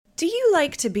Do you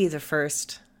like to be the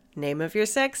first? Name of your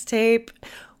sex tape.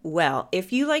 Well,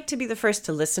 if you like to be the first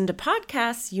to listen to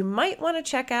podcasts, you might want to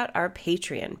check out our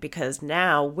Patreon, because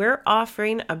now we're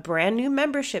offering a brand new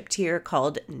membership tier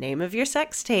called Name of Your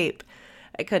Sex Tape.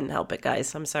 I couldn't help it,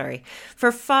 guys. I'm sorry. For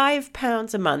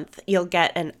 £5 a month, you'll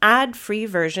get an ad-free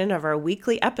version of our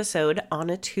weekly episode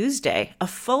on a Tuesday, a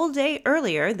full day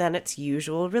earlier than its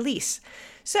usual release.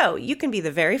 So you can be the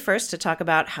very first to talk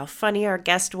about how funny our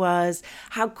guest was,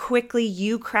 how quickly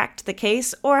you cracked the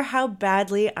case, or how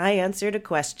badly I answered a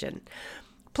question.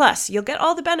 Plus, you'll get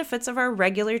all the benefits of our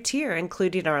regular tier,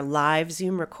 including our live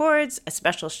Zoom records, a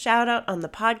special shout out on the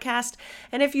podcast,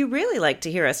 and if you really like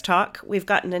to hear us talk, we've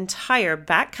got an entire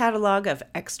back catalog of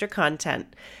extra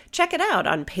content. Check it out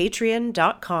on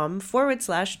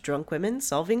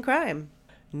patreon.com/drunkwomensolvingcrime.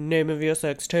 Name of your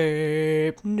sex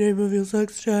tape. Name of your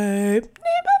sex tape. Name of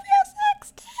your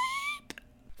sex tape.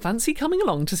 Fancy coming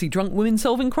along to see Drunk Women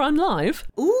Solving Crime live?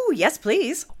 Ooh, yes,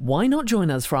 please. Why not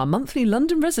join us for our monthly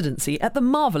London residency at the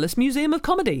Marvellous Museum of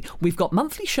Comedy? We've got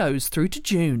monthly shows through to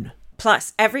June.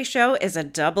 Plus, every show is a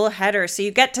double header, so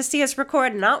you get to see us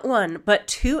record not one, but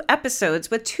 2 episodes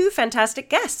with 2 fantastic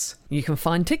guests. You can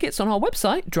find tickets on our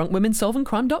website,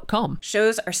 drunkwomensolvingcrime.com.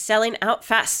 Shows are selling out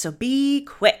fast, so be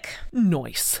quick.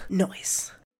 Nice.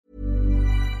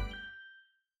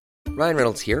 Ryan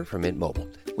Reynolds here from Mint Mobile.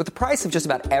 With the price of just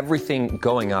about everything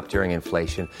going up during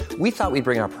inflation, we thought we'd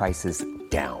bring our prices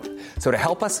down. So to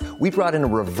help us, we brought in a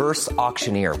reverse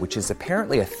auctioneer, which is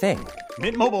apparently a thing.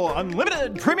 Mint Mobile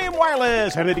Unlimited Premium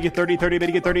Wireless. How to get 30, 30, bit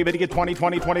to get 30, bit to get 20,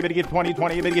 20, 20, bit to get 20,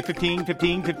 20, bit to get 15,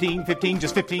 15, 15, 15,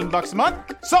 just $15 a month?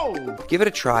 Sold! Give it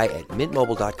a try at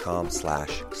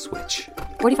mintmobile.com/switch.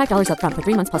 $45 up front for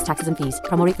 3 months plus taxes and fees.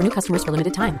 Promo rate for new customers for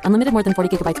limited time. Unlimited more than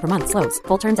 40 gigabytes per month. Slows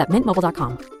full terms at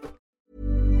mintmobile.com.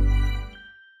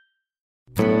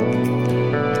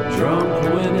 Drunk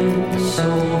women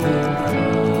solving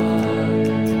crime.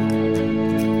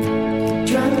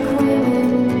 Drunk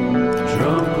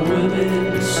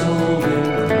women solving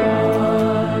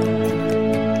crime.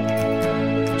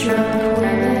 Drunk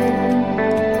women.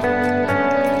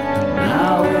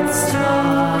 Now it's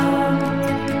time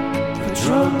for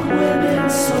Drunk Women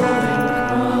Solving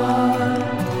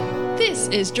Crime. This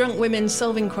is Drunk Women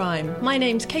Solving Crime. My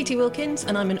name's Katie Wilkins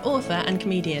and I'm an author and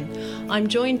comedian. I'm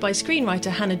joined by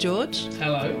screenwriter Hannah George.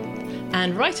 Hello.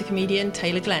 And writer-comedian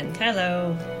Taylor Glenn.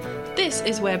 Hello. This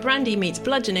is where brandy meets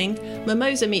bludgeoning,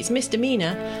 mimosa meets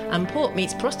misdemeanour, and port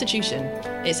meets prostitution.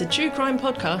 It's a true crime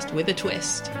podcast with a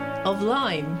twist. Of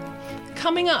lime.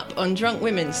 Coming up on Drunk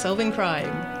Women Solving Crime.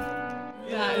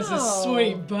 That is a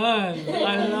sweet burn.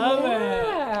 I love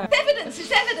it.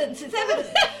 It's evidence.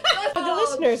 For the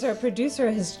listeners, our producer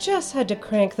has just had to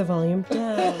crank the volume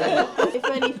down. If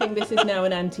anything, this is now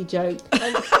an anti-joke.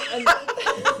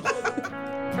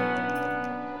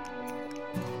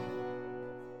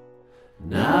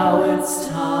 Now it's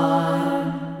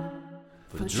time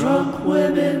for Drunk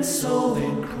Women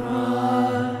Solving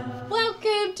Crime.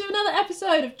 Welcome to another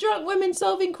episode of Drunk Women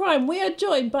Solving Crime. We are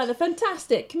joined by the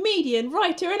fantastic comedian,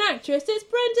 writer and actress. It's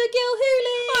Brenda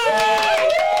Gilhooly.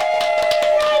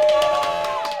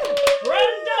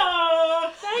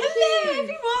 Brenda! Hello,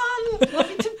 everyone.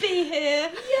 Lovely to be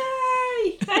here.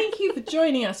 Yay! Thank you for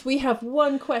joining us. We have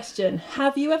one question.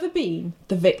 Have you ever been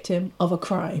the victim of a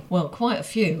crime? Well, quite a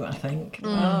few, I think.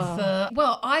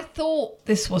 Well, I thought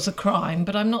this was a crime,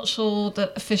 but I'm not sure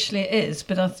that officially it is,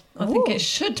 but I think it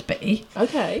should be.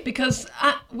 Okay. Because,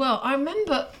 I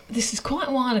remember, this is quite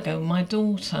a while ago, my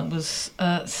daughter was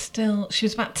she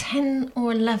was about 10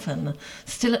 or 11,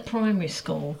 still at primary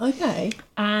school. Okay.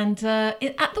 And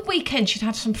at the weekend, she'd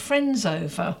had some friends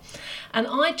over, and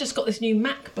I'd just got this new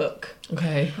MacBook.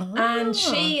 Okay. And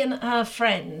she and her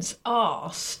friends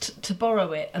asked to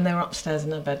borrow it, and they were upstairs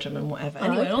in her bedroom and whatever.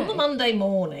 Anyway, on the Monday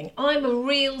morning, I'm a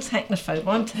real technophobe.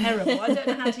 I'm terrible. I don't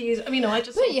know how to use it. I mean, I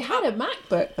just... But you had a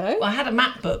MacBook, though. Well, I had a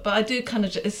MacBook, but I do kind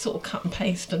of just sort of cut and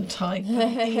paste and type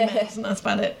emails, and that's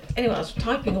about it. Anyway, I was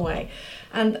typing away,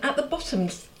 and at the bottom...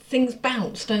 things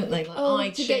bounce, don't they? Like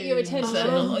iTunes to get your attention.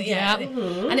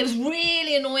 And it was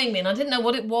really annoying me, and I didn't know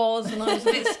what it was, and I was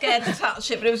a bit scared to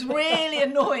touch it, but it was really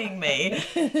annoying me.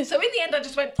 So in the end, I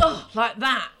just went, like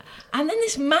that. And then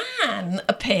this man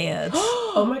appeared.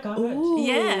 Oh my God. Ooh.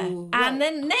 Yeah. And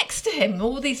then next to him,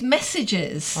 all these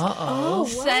messages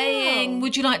saying,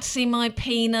 would you like to see my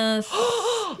penis?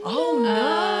 Oh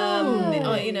no.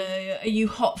 You know, are you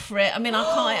hot for it? I mean, I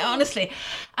can't, honestly.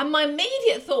 And my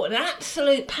immediate thought, in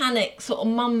absolute panic sort of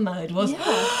mum mode, was,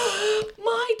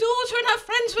 my daughter and her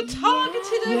friends were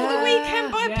targeted over the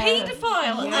weekend by a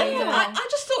paedophile. And I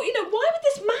just thought, why would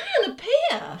this man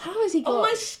appear How has he got on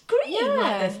my screen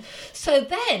like this? So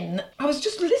then I was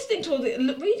just listening to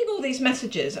reading all these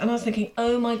messages, and I was thinking,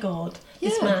 oh my God,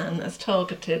 this man has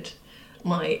targeted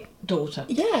my daughter.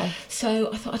 Yeah.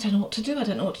 So I thought, I don't know what to do. And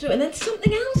then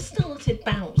something else started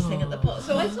bouncing at the bottom.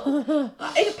 So I thought,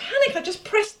 in a panic, I just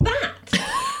pressed that.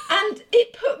 And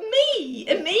it put me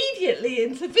immediately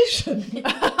into vision.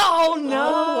 Oh, no.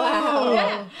 Oh, wow.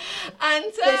 Yeah. And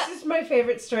This is my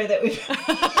favourite story that we've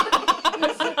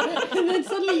And then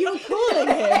suddenly you're calling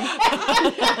him.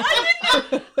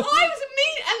 I was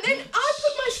immediately, and then I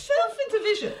put myself into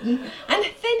vision, and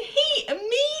then he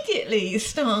immediately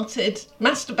started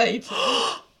masturbating.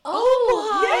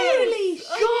 Oh, Holy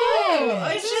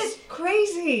God. It's just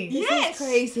crazy. Yes.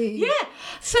 crazy. Yeah.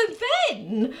 So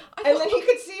then, And then he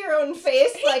could see your own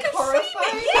face, like could see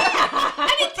horrified. me, yeah.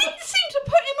 And it didn't seem to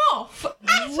put him off at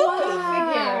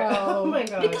all. Oh my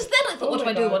god. Because then I thought, what do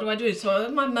I do? So I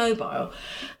had my mobile,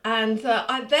 and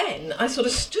I sort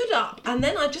of stood up, and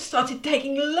then I just started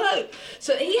taking low.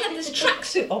 So he had this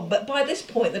tracksuit on, but by this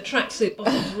point the tracksuit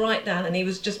bottom was right down, and he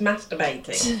was just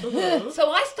masturbating.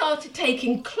 So I started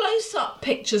taking close-up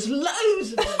pictures,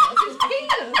 loads of them, of his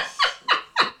penis.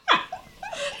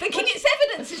 Thinking it's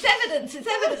evidence. So I was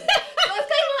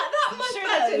going like that on my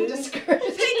phone,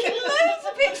 taking loads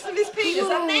of pictures of his penis,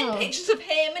 and then pictures of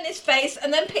him and his face,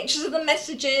 and then pictures of the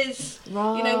messages.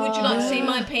 Would you like to see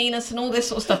my penis and all this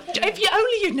sort of stuff. If you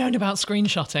only you'd known about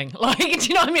screenshotting, like, do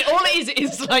you know what I mean? All it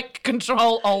is like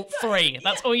Control-Alt-3.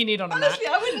 That's all you need on a Mac. Honestly,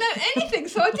 I wouldn't know anything,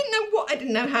 so I didn't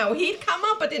know how he'd come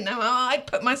up. I didn't know how I'd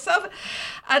put myself,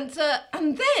 and it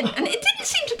didn't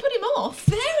seem to put him off.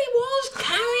 There he was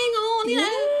carrying on,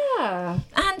 Yeah.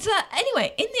 And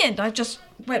anyway, in the end, I just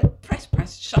went press,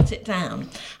 shut it down,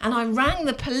 and I rang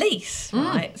the police.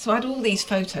 Right, so I had all these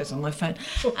photos on my phone,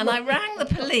 and I rang the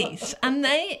police, and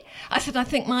I said, I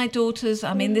think my daughter's.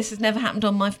 I mean, this has never happened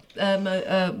on my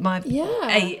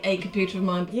a computer of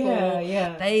mine before.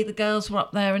 The girls were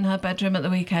up there in her bedroom at the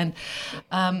weekend,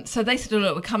 so they said, oh,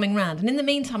 look, we're coming round. And in the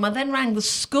meantime, I then rang the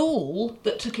school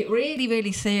that took it really,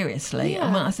 really seriously,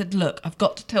 and when I said, look, I've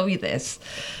got to tell you this.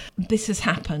 This has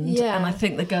happened, and I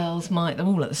think the girls they're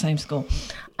all at the same school.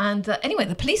 And anyway,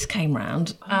 the police came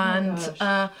round, and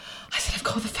I said, I've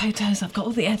got all the photos, I've got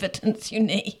all the evidence you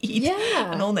need,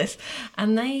 and all this.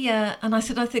 And and I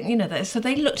said, I think, that. So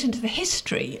they looked into the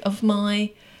history of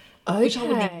my... Which I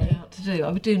wouldn't even know how to do.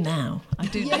 I would do now. I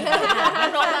do now.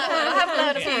 I have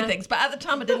learned a few things, but at the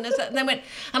time I didn't know. And they went,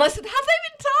 and I said, have they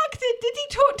been targeted? Did he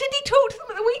talk to them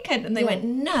at the weekend? And they went,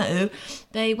 no.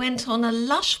 They went on a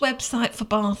Lush website for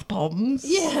bath bombs.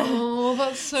 Yeah. Oh,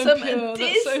 that's so pure.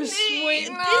 That's so sweet.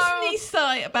 Disney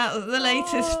site about the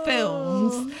latest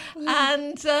films.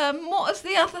 And what was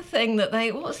the other thing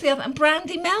and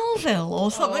Brandy Melville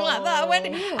or something like that. I went,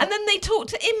 and then they talked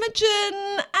to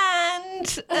Imogen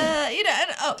and...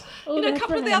 a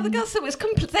couple of the other girls, so it was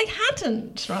they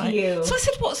hadn't, right? Phew. So I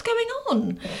said, what's going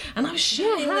on? And I was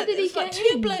showing how did he get like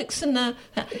two blokes and so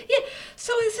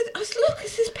I said, look,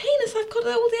 it's his penis, I've got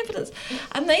all the evidence.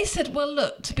 And they said, well,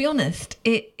 look, to be honest,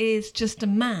 it is just a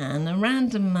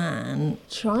random man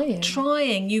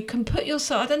trying. You can put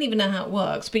yourself, I don't even know how it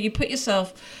works, but you put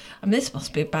yourself, this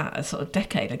must be about a sort of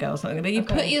decade ago or something, but you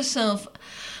put yourself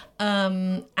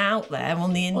out there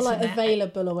on the internet, or like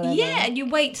available or whatever. Yeah, and you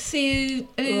wait to see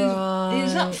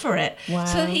who's up for it. Wow.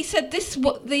 So he said,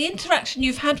 the interaction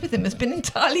you've had with him has been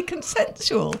entirely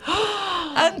consensual,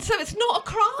 and so it's not a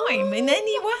crime in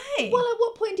any way. Well, at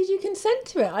what point did you consent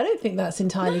to it? I don't think that's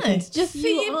entirely consent. Just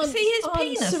see his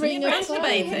penis and you're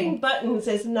masturbating. Hitting buttons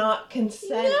is not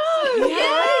consent. No,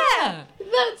 yeah.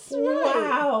 That's right.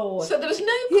 Wow. So there was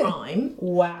no crime.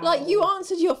 Wow. Like you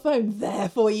answered your phone,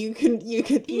 therefore you could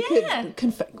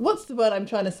what's the word I'm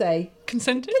trying to say?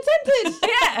 Consented?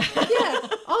 Yeah.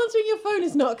 Answering your phone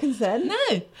is not consent.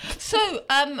 No. So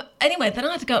anyway, then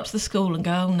I had to go up to the school and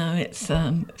go, oh no, it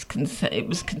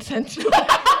was consensual.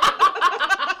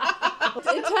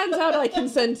 It turns out I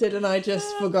consented and I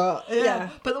just forgot. Yeah.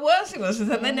 But the worst thing was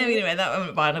that then anyway, that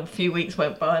went by and a few weeks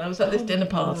went by and I was at this dinner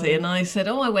party and I said,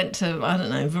 I went to, I don't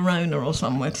know, Verona or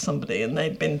somewhere to somebody and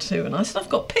they'd been too, and I said, I've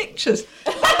got pictures. So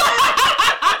I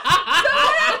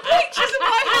had pictures of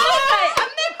my holiday,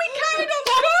 and then we carried on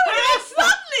scrolling and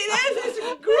suddenly there's this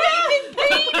grinning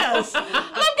penis. And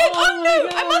I'm going, oh no,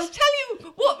 I must tell you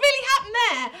what really happened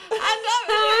there. And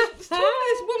I was talking to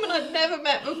this woman I'd never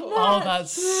met before. Oh,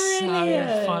 that's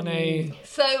so funny.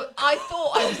 So I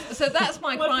thought, so that's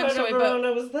my crime story.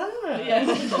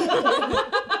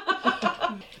 that?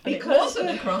 Because it wasn't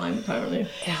a crime, apparently.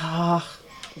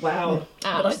 Wow.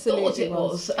 But I thought it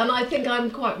was. And I think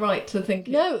I'm quite right to think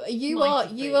No, you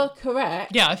are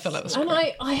correct. Yeah, I feel like that's And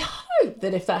correct. I hope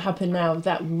that if that happened now,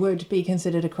 that would be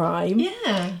considered a crime.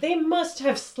 Yeah. They must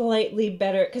have slightly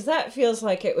better, because that feels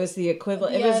like it was the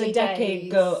equivalent. The It was early a decade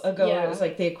days. ago. Yeah. It was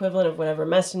like the equivalent of whatever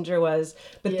Messenger was,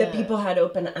 but Yeah. that people had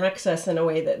open access in a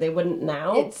way that they wouldn't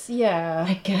now.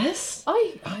 I guess.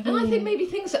 I And I think maybe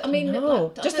things that, I mean...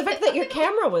 No, just the fact that your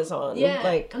camera was on. Yeah,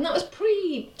 Like, and that was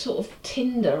pre sort of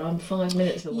Tinder. I'm 5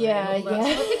 minutes away. Yeah, and all that.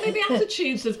 yeah. So I think maybe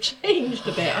attitudes have changed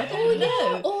a bit. I don't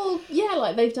know. Or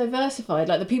like they've diversified.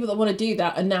 Like the people that want to do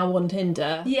that are now on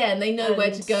Tinder. Yeah, and they know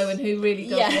where to go and who really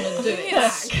doesn't want to do it.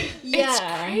 It's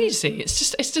Yeah. crazy.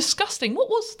 It's disgusting. What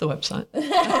was the website?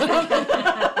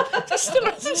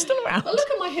 Is it still around? But look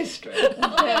at my history.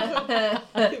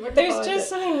 there's just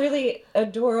something really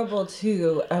adorable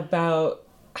too about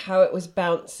how it was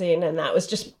bouncing, and that was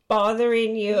just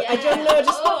bothering you. I don't know,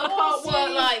 just I can't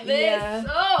work like this. Yeah.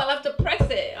 Oh, I'll have to press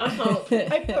it. I can't.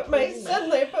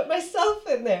 suddenly I put myself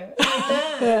in there.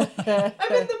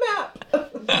 I'm in the map.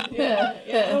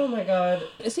 Oh my god.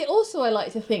 See, also I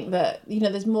like to think that,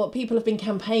 there's more people have been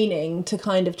campaigning to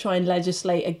kind of try and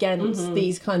legislate against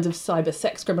these kinds of cyber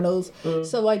sex criminals.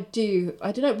 So I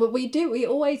don't know, but we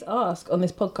always ask on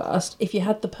this podcast, if you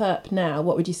had the perp now,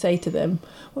 what would you say to them?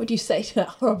 What would you say to that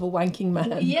horrible wanking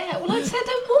man? Yeah, well, I'd say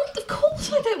of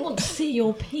course I don't want to see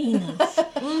your penis. I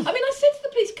mean, I said to the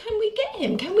police, can we get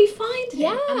him? Can we find him?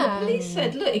 Yeah. And the police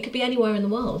said, look, he could be anywhere in the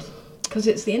world because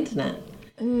it's the internet.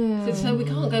 So we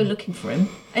can't go looking for him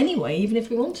anyway, even if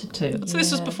we wanted to. So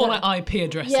this was before like IP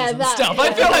addresses Yeah, and that- stuff.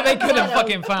 I feel like they could have that'll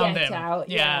fucking found get him. out.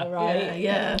 Yeah. Right.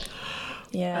 Yeah.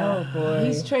 Yeah. Oh boy.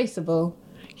 He's traceable.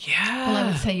 Yeah. Well, I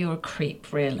would say you're a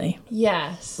creep, really.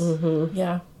 Yes.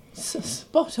 Yeah.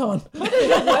 Spot on.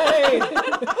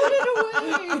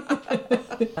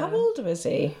 How old was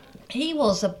he? He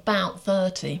was about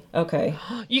 30. Okay.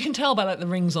 You can tell by like the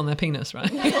rings on their penis,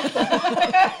 right?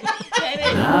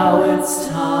 Now it's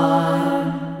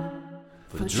time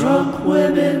for drunk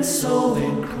women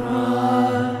solving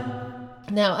crime.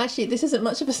 Now, actually, this isn't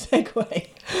much of a segue.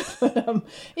 But,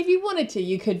 if you wanted to,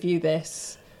 you could view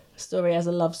this story as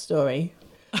a love story.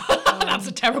 That's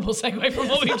a terrible segue from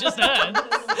what we just heard.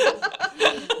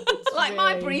 Like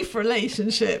my brief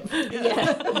relationship.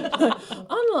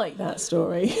 Unlike that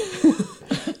story.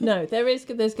 No, there's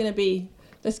going to be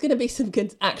some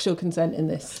good actual consent in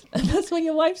this. And that's what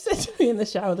your wife said to me in the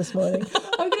shower this morning.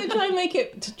 I'm going to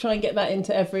try and get that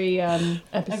into every episode.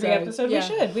 Every episode,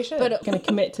 Yeah. we should. But I'm going to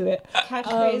commit to it.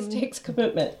 Catchphrase takes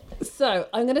commitment. So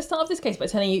I'm going to start off this case by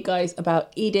telling you guys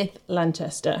about Edith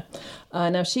Lanchester.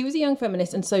 Now, she was a young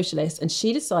feminist and socialist, and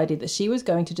she decided that she was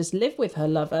going to just live with her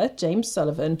lover, James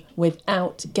Sullivan,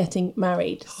 without getting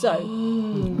married. So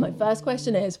my first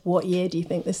question is, what year do you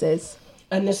think this is?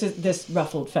 And this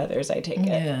ruffled feathers, I take it.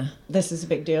 Yeah. This is a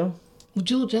big deal. Well,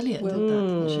 George Eliot did that,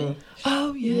 didn't she?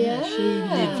 Oh, yeah. She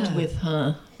lived with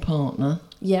her partner.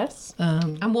 Yes.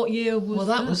 And what year was Well,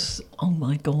 that was, oh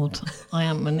my God, I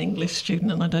am an English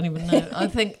student and I don't even know. I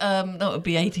think that would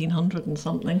be 1800 and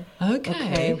something.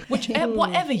 Okay.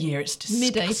 Whatever year, it's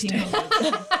disgusting.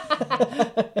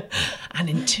 Mid-1800s. And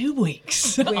in 2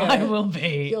 weeks, I will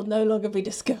be. You'll no longer be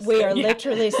discussed. We are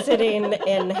literally sitting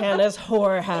in Hannah's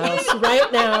whore house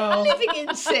right now. Living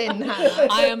in sin, Hannah.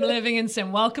 I am living in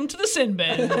sin. Welcome to the sin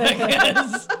bin.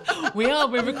 Because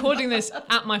we're recording this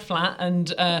at my flat,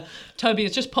 and Toby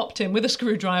has just popped in with a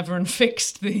screwdriver and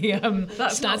fixed the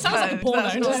stand. Sounds like a porno,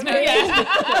 doesn't it?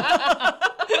 Yeah.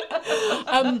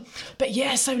 But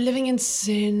yeah, so living in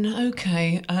sin.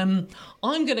 Okay. I'm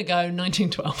going to go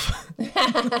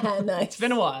 1912. Nice. It's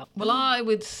been a while. Well, I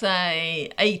would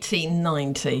say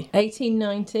 1890.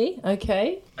 1890.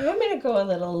 Okay. I'm going to go a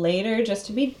little later just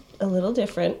to be a little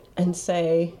different and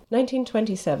say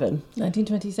 1927.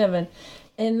 1927.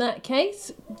 In that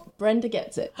case, Brenda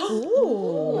gets it.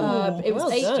 Ooh. It was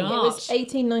well done.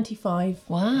 1895.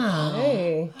 Wow.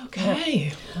 Hey.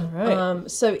 Okay. All right.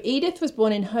 So Edith was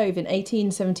born in Hove in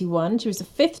 1871. She was the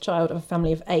fifth child of a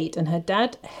family of 8, and her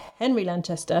dad, Henry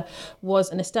Lanchester,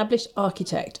 was an established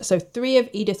architect. So 3 of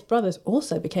Edith's brothers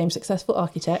also became successful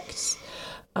architects.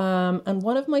 And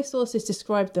one of my sources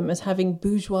described them as having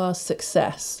bourgeois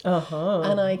success.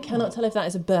 And I cannot tell if that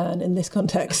is a burn in this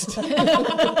context.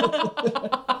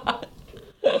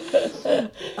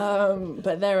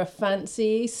 But they're a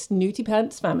fancy snooty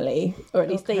pants family, or at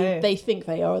least they think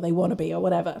they are, or they want to be, or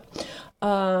whatever.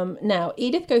 Now,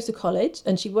 Edith goes to college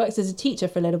and she works as a teacher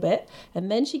for a little bit, and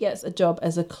then she gets a job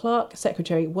as a clerk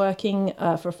secretary working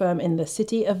for a firm in the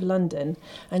City of London,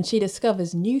 and she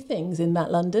discovers new things in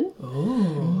that London.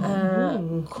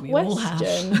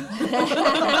 Question.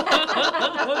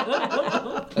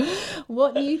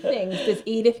 What new things does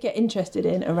Edith get interested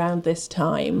in around this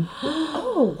time?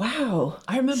 Oh, wow.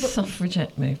 I remember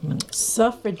Suffragette movement.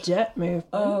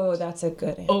 Oh, that's a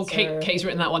good answer. Oh, Kate's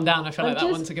written that one down. I feel like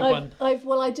that one's a good one. I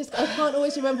can't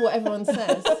always remember what everyone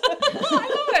says. I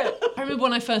love it. I remember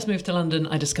when I first moved to London,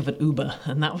 I discovered Uber,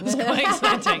 and that was quite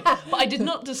exciting. But I did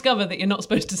not discover that you're not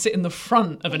supposed to sit in the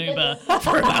front of an Uber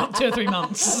for about 2 or 3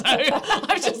 months. So I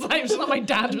was just like, my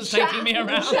dad was taking me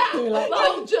around.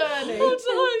 Long journey. It's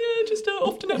like, just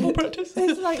off to netball practice.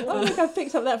 It's like, oh look, I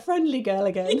picked up that friendly girl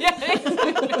again. Yeah,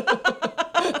 exactly.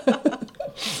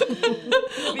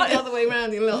 The other way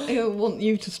around, he'll want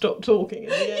you to stop talking.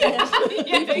 Yeah,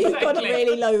 exactly. You've got a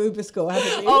really low Uber score,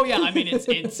 haven't you? Oh yeah, I mean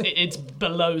it's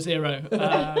below 0.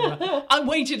 I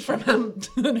waited for an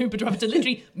Uber driver to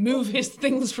literally move his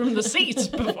things from the seat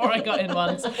before I got in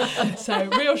once. So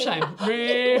real shame.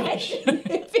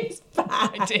 It's bad.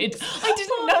 I didn't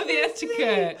know the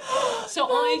etiquette. So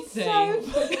I think.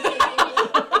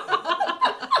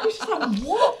 She's like,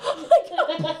 what? I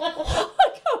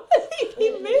can't believe he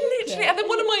moved Literally, and then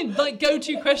one of my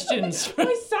go-to questions.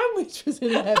 My sandwich was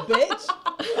in there, bitch.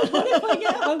 What if I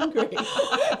get hungry? One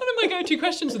of my go-to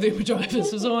questions with Uber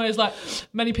drivers was always like,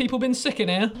 many people been sick in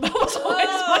here? That was always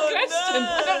my question.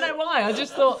 I don't know why. I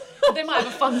just thought they might have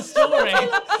a fun story.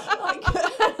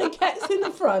 Hannah gets in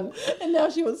the front, and now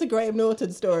she wants a Graham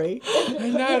Norton story. I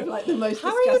know. Like the most. How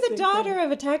are you the daughter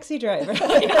of a taxi driver?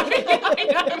 I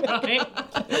know, right?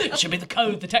 It should be the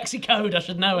code, the taxi code. I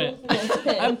should know it.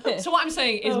 So what I'm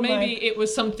saying is maybe it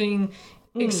was something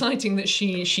exciting that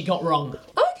she got wrong.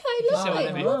 Okay, lovely,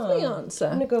 I mean? lovely answer.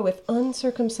 I'm going to go with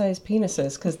uncircumcised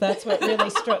penises, because that's what really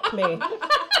struck me.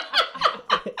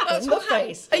 That's what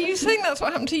happened. Are you saying that's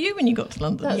what happened to you when you got to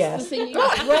London? Yes,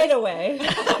 right away.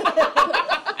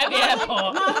 At the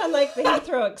airport. Not unlike the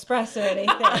Heathrow Express or anything.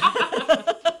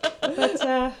 But,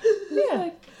 yeah,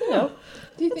 you know.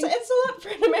 Do you think it's a lot for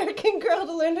an American girl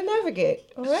to learn to navigate.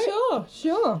 All right?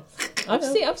 Sure. I've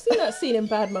seen that scene in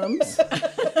Bad Mums.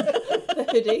 The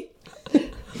hoodie.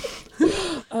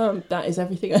 That is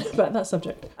everything about that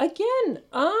subject. Again,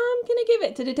 I'm gonna give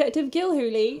it to Detective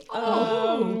Gilhooly.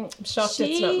 I'm shocked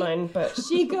it's not mine, but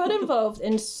she got involved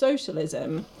in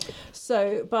socialism.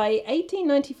 So by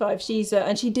 1895, she's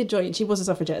she was a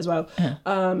suffragette as well.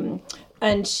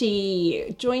 And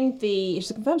she joined she's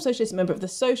a confirmed socialist member of the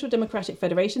Social Democratic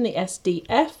Federation, the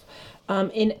SDF.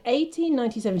 In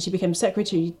 1897, she became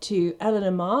secretary to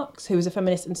Eleanor Marx, who was a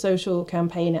feminist and social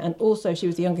campaigner, and also she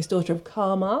was the youngest daughter of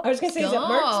Karl Marx. I was going to say, is it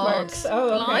Marx?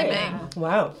 Oh, okay. Blimey.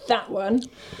 Wow. That one.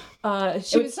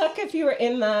 It would suck if you were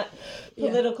in that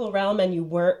political realm and you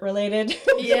weren't related.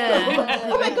 Yeah.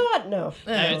 Oh my God, no.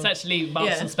 No, it's actually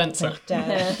Marks and Spencer.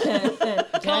 Dad.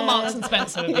 Karl Marx and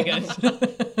Spencer would be good.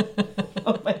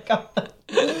 Oh my God.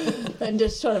 And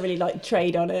just trying to really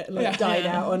trade on it, dine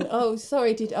out on. Oh,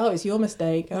 sorry, it's your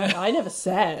mistake. I never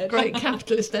said. Great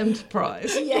capitalist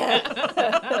enterprise.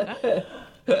 Yeah.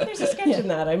 There's a sketch in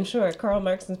that, I'm sure. Karl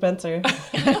Marx and Spencer.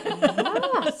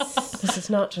 This is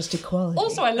not just equality.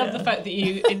 Also, I love the fact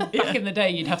that back in the day,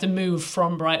 you'd have to move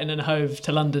from Brighton and Hove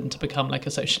to London to become a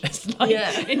socialist.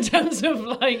 In terms of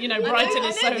Brighton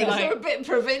is so they're a bit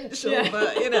provincial,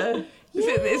 but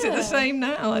Is it the same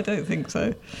now? I don't think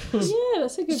so. Yeah,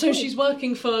 that's a good So point. she's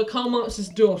working for Karl Marx's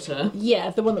daughter.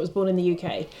 Yeah, the one that was born in the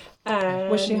UK.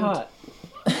 Was she hot?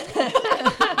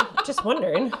 Just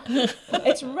wondering.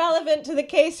 It's relevant to the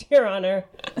case, Your Honour.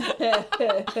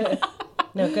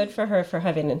 No, good for her for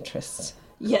having interests.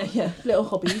 Yeah, little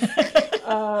hobbies.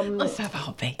 Let's have a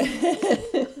hobby.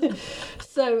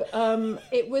 So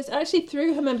it was actually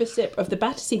through her membership of the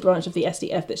Battersea branch of the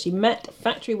SDF that she met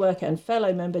factory worker and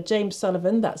fellow member James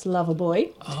Sullivan, that's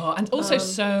Loverboy. Oh, and also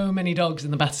so many dogs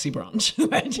in the Battersea branch.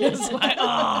 They're just like, Is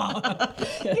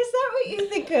that what you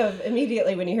think of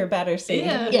immediately when you hear Battersea?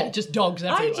 Yeah, just dogs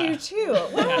everywhere. I do too.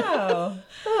 Wow.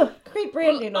 Oh, great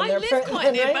branding on I their live part,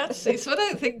 quite near right? Battersea, so I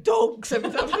don't think dogs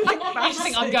every time I think I just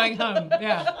think I'm going home.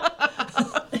 Yeah.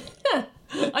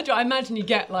 I imagine you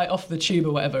get off the tube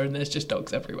or whatever, and there's just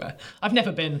dogs everywhere. I've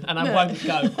never been, and I won't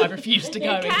go. I refuse to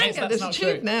go in case that's There's not a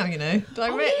tube true. now,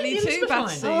 directly to Elizabeth line.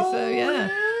 Battersea. So yeah.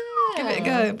 Give it a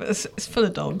go, but it's full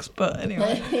of dogs. But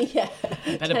anyway, Yeah.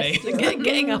 Better be.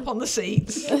 getting up on the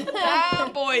seats.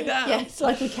 Down, boy, down. Yeah, it's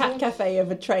like a cat cafe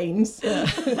over trains,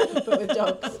 but with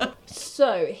dogs.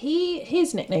 So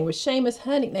his nickname was Seamus,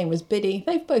 her nickname was Biddy.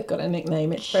 They've both got a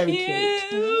nickname. It's very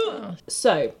cute.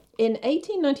 So in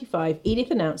 1895,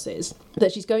 Edith announces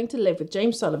that she's going to live with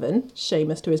James Sullivan,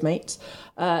 Seamus to his mates,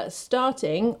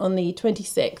 starting on the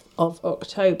 26th of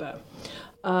October.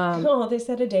 Oh, they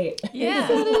set a date. Yeah.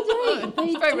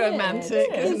 It's very romantic,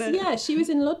 isn't it? Yeah, she was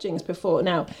in lodgings before.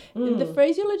 Now, in the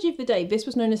phraseology of the day, this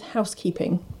was known as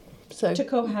housekeeping. So To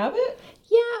cohabit?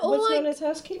 yeah, or What's like known as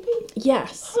housekeeping?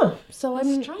 yes. Huh. So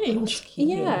I'm Strange.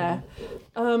 yeah,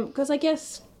 because I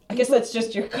guess that's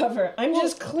just your cover. I'm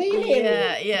just cleaning.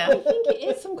 Yeah. I think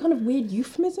it is some kind of weird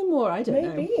euphemism, or I don't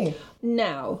know. Maybe.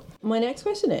 Now, my next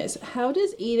question is, how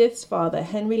does Edith's father,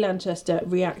 Henry Lanchester,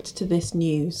 react to this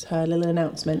news, her little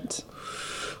announcement?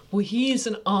 Well, he is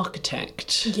an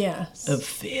architect Yes. of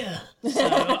fear. So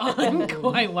I'm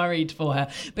quite worried for her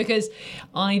because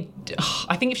I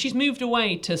think if she's moved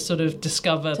away to sort of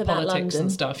discover To that politics London.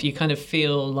 and stuff, you kind of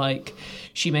feel like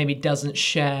she maybe doesn't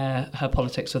share her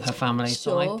politics with her family.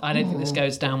 So Sure. I don't think this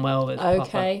goes down well with Papa.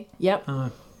 Okay, yep.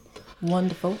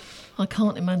 Wonderful. I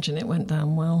can't imagine it went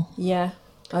down well. Yeah,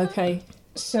 okay.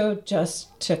 So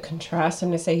just to contrast, I'm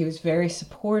going to say he was very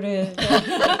supportive.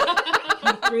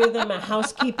 He threw them a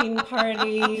housekeeping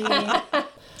party.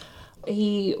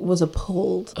 He was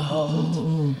appalled.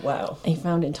 Oh, wow. He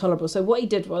found it intolerable. So what he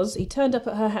did was he turned up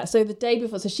at her house. So the day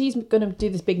before, so she's going to do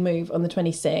this big move on the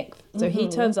 26th. So he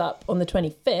turns up on the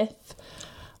 25th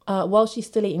while she's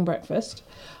still eating breakfast.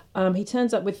 He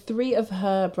turns up with 3 of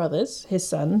her brothers, his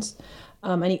sons.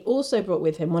 And he also brought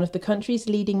with him one of the country's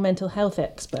leading mental health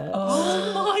experts.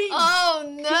 Oh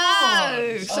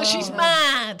no! So she's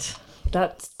mad.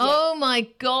 That's Oh my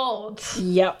god!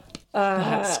 yep.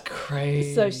 That's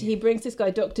crazy. So he brings this guy,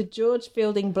 Dr. George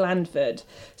Fielding Blandford.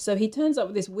 So he turns up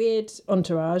with this weird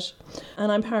entourage, and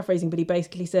I'm paraphrasing, but he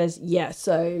basically says, yeah,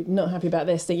 so not happy about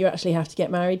this, that you actually have to get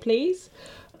married, please.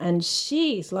 And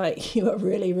she's like, you are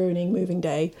really ruining moving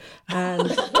day. And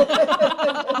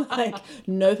like,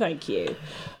 no, thank you.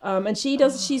 And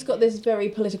she's got this very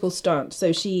political stance.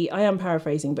 So I am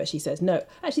paraphrasing, but she says, no.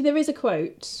 Actually, there is a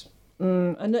quote.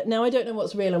 Now I don't know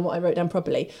what's real and what I wrote down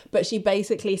properly, but she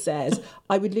basically says,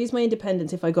 I would lose my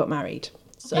independence if I got married.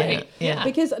 So, Yeah.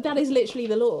 because that is literally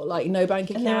the law, like no bank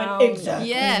account.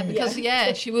 Exactly. Yeah, because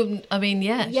she wouldn't. I mean,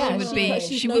 Yeah, she would be.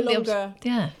 she's She no wouldn't be able longer-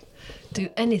 to. Do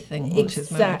anything once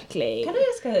she's married. Exactly. Can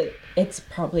I ask it's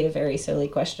probably a very silly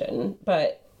question,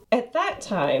 but at that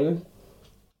time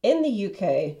in the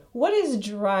UK, what is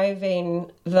driving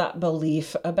that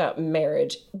belief about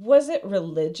marriage? Was it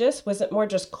religious? Was it more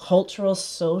just cultural,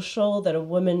 social, that a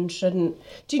woman shouldn't...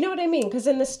 Do you know what I mean? Because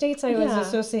in the States, I always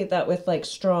associate that with like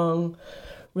strong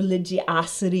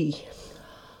religiosity.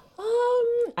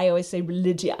 I always say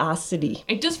religiosity.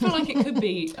 It does feel like it could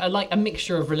be like a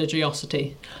mixture of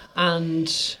religiosity and...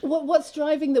 What's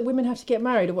driving that women have to get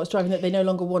married, or what's driving that they no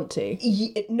longer want to?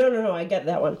 No, I get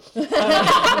that one.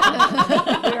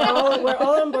 We're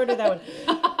all on board with that one.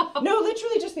 No,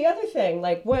 literally just the other thing.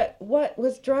 Like, what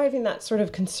was driving that sort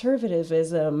of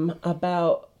conservatism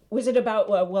about... Was it about,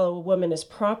 well, a woman is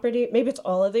property? Maybe it's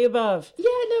all of the above. Yeah,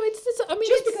 no, it's just, I mean...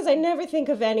 Just because I never think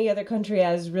of any other country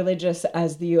as religious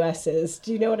as the US is.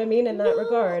 Do you know what I mean in that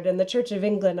regard? And the Church of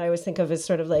England I always think of as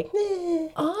sort of like,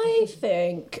 I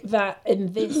think that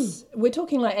in this... We're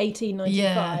talking like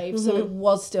 1895, so it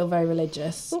was still very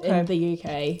religious in the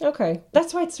UK. Okay.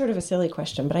 That's why it's sort of a silly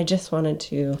question, but I just wanted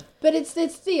to... But it's the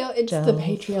patriarchy.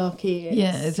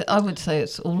 I would say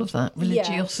it's all of that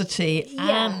religiosity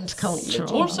and culture.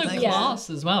 Also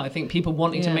class as well. I think people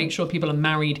wanting to make sure people are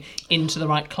married into the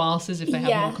right classes if they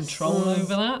have more control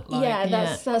over that.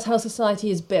 That's how society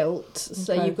is built.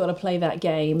 So you've got to play that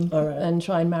game and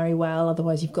try and marry well,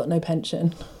 otherwise you've got no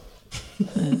pension.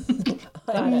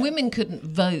 Women couldn't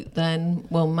vote then.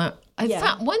 Well, in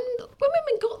fact, when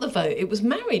women got the vote, it was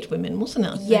married women, wasn't it?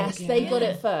 I think? Yes, they got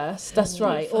it first. That's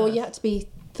right. Or you had to be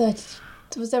 30.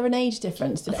 Was there an age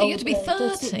difference? I think you had to be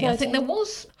 30. I think there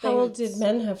was. How old did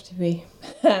men have to be?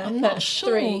 I'm not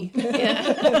sure. 3.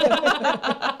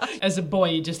 As a boy,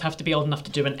 you just have to be old enough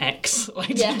to do an X.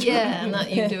 Like, and that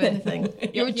you can do anything.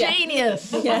 You're a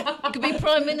genius. You could be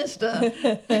Prime Minister.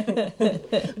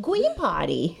 Queen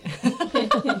party.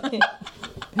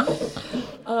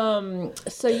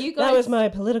 So you guys... That was my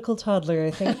political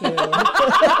toddler. Thank you.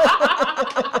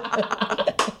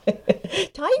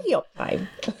 Time.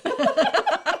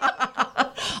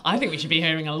 I think we should be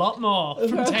hearing a lot more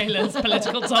from Taylor's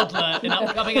political toddler in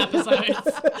upcoming episodes.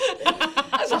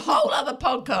 That's a whole other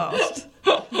podcast.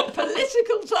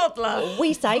 Political toddler.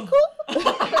 We cycle?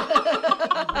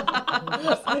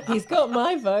 He's got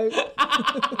my vote.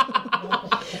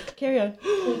 Carry on.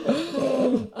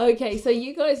 Okay, so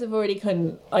you guys have already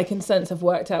I can sense have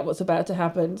worked out what's about to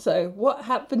happen. So what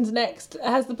happens next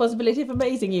has the possibility of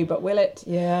amazing you, but will it?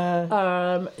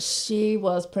 Yeah. She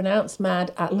was pronounced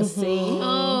mad at the scene.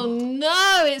 Oh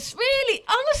no, it's really,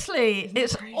 honestly,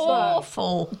 it's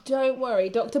awful. Don't worry,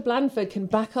 Dr. Blandford can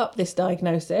back up this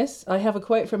diagnosis. I have a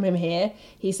quote from him here.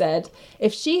 He said,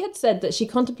 "If she had said that she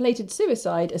contemplated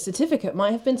suicide, a certificate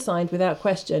might have been signed without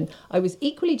question. I was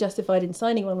equally justified in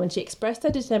signing one when she expressed her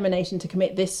determination to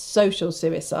commit this social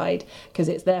suicide, because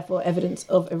it's therefore evidence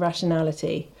of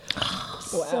irrationality."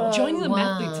 Wow. Joining the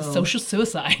meth leads to social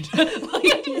suicide. I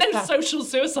didn't know social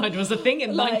suicide was a thing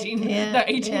in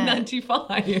 1895.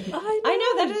 I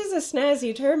know, that is a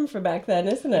snazzy term for back then,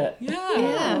 isn't it?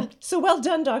 Yeah. So well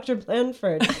done, Dr.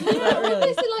 Blandford. Not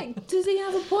really. Like, does he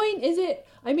have a point? Is it?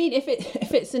 I mean, if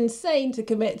it's insane to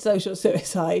commit social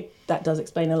suicide, that does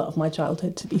explain a lot of my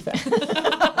childhood, to be fair.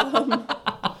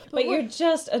 But you're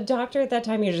just a doctor at that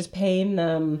time. You're just paying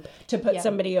them to put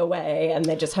somebody away, and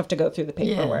they just have to go through the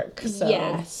paperwork. So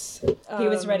yes, he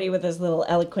was ready with his little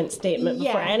eloquent statement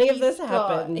before any of this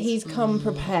happened. He's come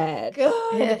prepared.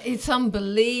 Yeah, it's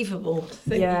unbelievable.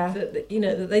 That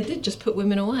they did just put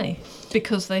women away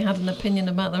because they had an opinion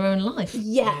about their own life.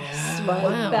 Yes,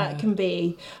 that can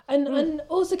be, and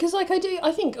also because I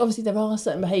think obviously there are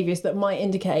certain behaviours that might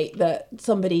indicate that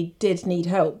somebody did need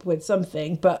help with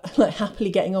something, but like happily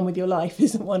getting on with your life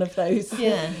isn't one of those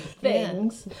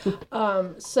things.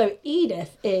 So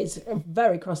Edith is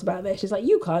very cross about this. She's like,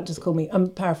 you can't just call me, I'm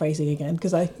paraphrasing again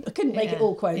because I couldn't make it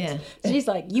all quotes. Yeah. She's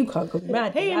like, you can't call me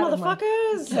mad. Hey,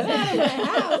 motherfuckers! Get out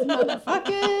of my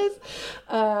house,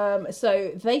 motherfuckers!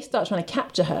 So they start trying to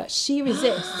capture her. She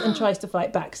resists and tries to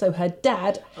fight back. So her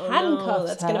dad handcuffs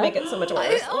that's her. going to make it so much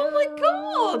worse. Oh my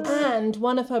God! And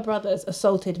one of her brothers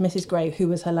assaulted Mrs. Gray, who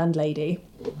was her landlady.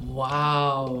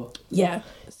 Wow. Yeah.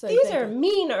 So these are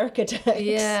mean architects.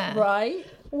 Yeah. Right?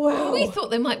 Wow. We thought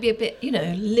they might be a bit,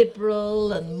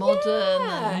 liberal and modern.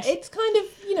 Yeah, and... it's kind of,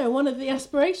 one of the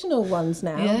aspirational ones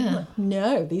now. Yeah.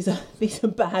 No, these are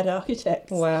bad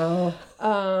architects. Wow.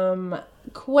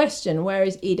 Question, where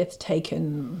is Edith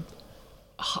taken?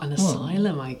 An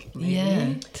asylum, maybe.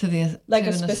 Yeah, to a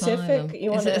specific. Asylum.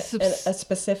 You want a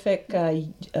specific.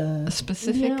 A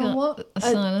specific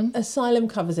asylum. Asylum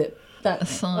covers it.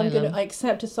 Asylum. I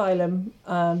accept asylum.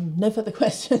 No further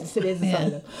questions. It is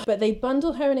asylum. But they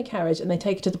bundle her in a carriage and they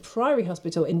take her to the Priory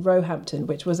Hospital in Roehampton,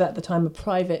 which was at the time a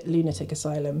private lunatic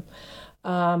asylum.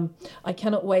 I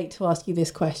cannot wait to ask you this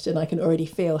question. I can already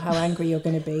feel how angry you're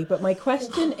going to be. But my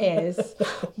question is,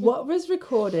 what was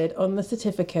recorded on the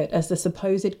certificate as the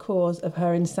supposed cause of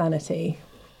her insanity?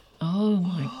 Oh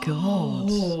my God.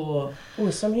 Oh,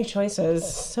 so many choices.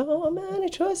 So many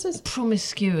choices.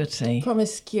 Promiscuity.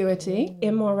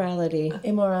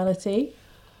 Immorality.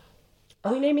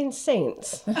 Are we naming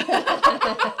saints? Spice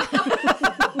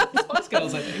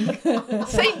Girls, I think.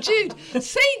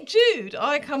 St. Jude.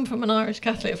 I come from an Irish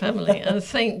Catholic family, and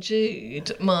St.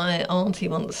 Jude, my auntie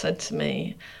once said to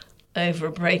me, over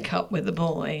a breakup with a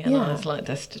boy, and I was like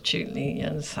destitutely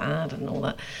and sad and all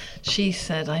that. She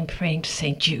said, "I'm praying to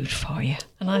St. Jude for you."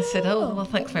 And I said, "Oh, well,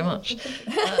 thanks very much."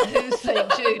 Who's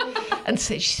St. Jude? And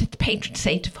she said, "The patron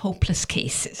saint of hopeless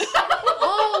cases."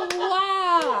 Oh,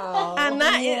 wow. And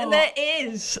there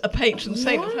is a patron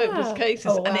saint of hopeless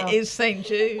cases, and it is St.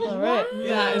 Jude. All right.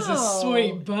 That is a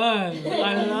sweet burn.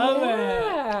 I love it.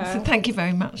 So thank you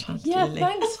very much, Auntie Lily.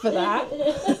 Thanks for that.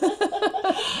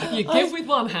 You give with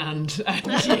one hand.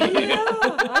 And I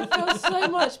feel so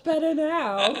much better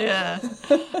now. Yeah.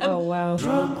 Oh, wow.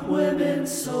 Drunk women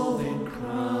solving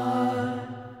crime.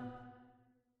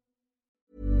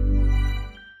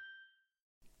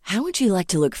 How would you like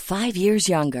to look 5 years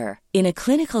younger? In a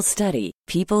clinical study,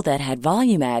 people that had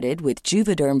volume added with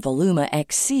Juvederm Voluma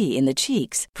XC in the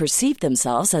cheeks perceived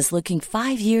themselves as looking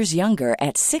 5 years younger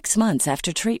at 6 months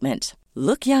after treatment.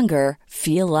 Look younger,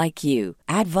 feel like you.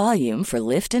 Add volume for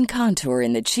lift and contour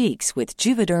in the cheeks with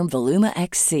Juvederm Voluma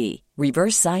XC.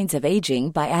 Reverse signs of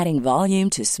aging by adding volume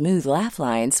to smooth laugh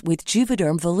lines with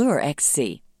Juvederm Volure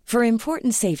XC. For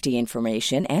important safety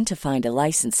information and to find a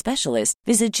licensed specialist,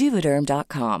 visit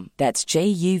Juvederm.com. That's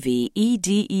JUVEDERM.com.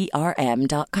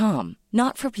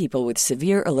 Not for people with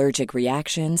severe allergic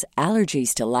reactions,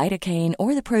 allergies to lidocaine,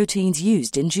 or the proteins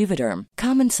used in Juvederm.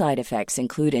 Common side effects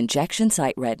include injection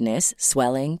site redness,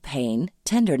 swelling, pain,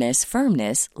 tenderness,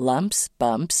 firmness, lumps,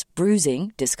 bumps,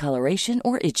 bruising, discoloration,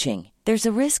 or itching. There's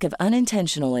a risk of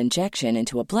unintentional injection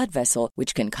into a blood vessel,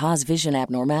 which can cause vision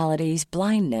abnormalities,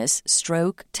 blindness,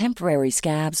 stroke, temporary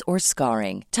scabs, or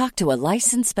scarring. Talk to a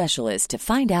licensed specialist to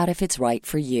find out if it's right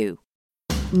for you.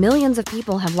 Millions of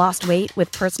people have lost weight with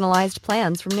personalized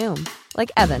plans from Noom. Like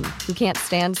Evan, who can't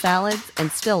stand salads and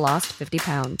still lost 50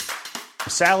 pounds.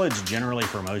 Salads generally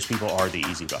for most people are the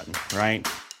easy button, right?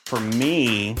 For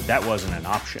me, that wasn't an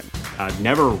option. I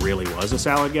never really was a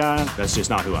salad guy. That's just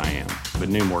not who I am. But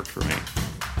Noom worked for me.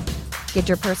 Get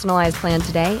your personalized plan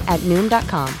today at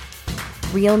Noom.com.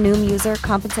 Real Noom user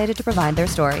compensated to provide their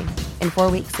story. In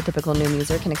 4 weeks, the typical Noom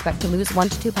user can expect to lose 1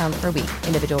 to 2 pounds per week.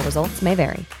 Individual results may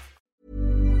vary.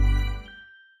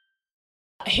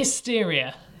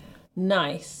 Hysteria.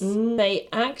 Nice. They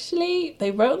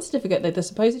wrote on the certificate that the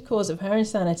supposed cause of her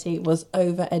insanity was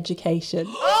over-education.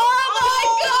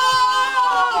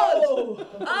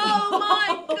 Oh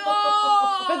my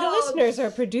god! For the listeners,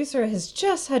 our producer has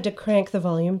just had to crank the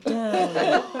volume down.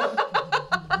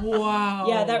 Wow.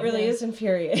 Yeah, that really is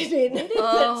infuriating.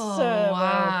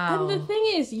 Wow. And the thing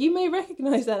is, you may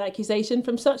recognise that accusation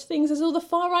from such things as all the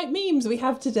far-right memes we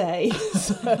have today.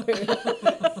 So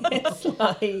it's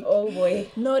like, oh boy,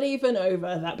 not even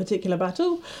over that particular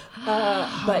battle.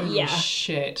 But yeah.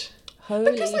 Shit.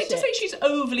 Holy because shit. to say she's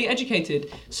overly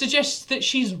educated suggests that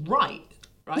she's right.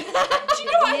 Right? Do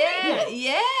you know what I mean?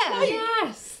 Yeah.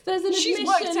 Yes. There's an She's admission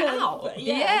worked it out.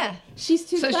 Yeah. She's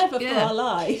too clever for our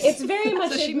lives. It's very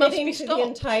much So she must admitting be to the stopped.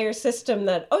 entire system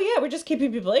that, oh yeah, we're just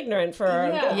keeping people ignorant for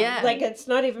our good. Yeah. Like it's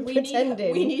not even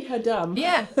pretending. We need her dumb.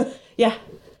 Yeah. Yeah.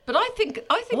 But I think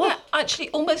that actually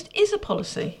almost is a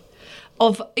policy.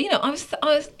 Of, I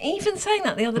was even saying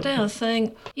that the other day. I was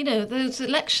saying, those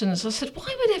elections, I said,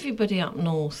 why would everybody up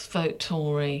north vote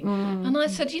Tory? And I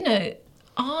said,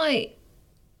 I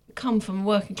come from a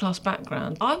working class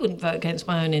background. I wouldn't vote against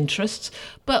my own interests,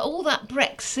 but all that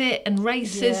Brexit and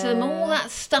racism, all that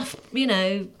stuff,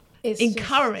 It's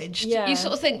encouraged. just- You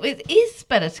sort of think it is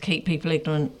better to keep people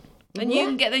ignorant. And you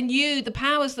can get, the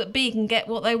powers that be can get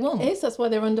what they want. It is, that's why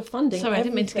they're underfunding. Sorry, I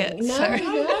didn't mean to get- everything. sorry.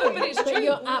 No, but it's true.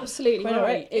 You're absolutely Quite right.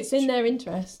 right. It's in their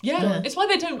interest. Yeah. It's why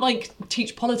they don't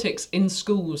teach politics in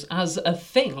schools as a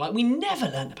thing. We never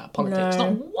learn about politics, No.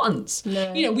 not once.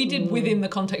 No. We did within the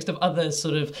context of other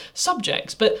sort of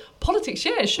subjects, but politics,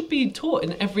 it should be taught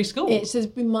in every school. It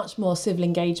should be much more civil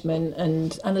engagement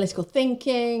and analytical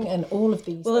thinking and all of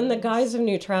these Well, and the things. guise of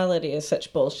neutrality is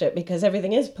such bullshit because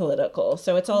everything is political.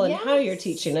 So it's all in how you're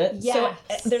teaching it. Yes.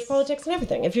 So there's politics in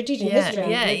everything. If you're teaching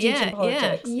history, you're teaching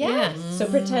politics. Yes. So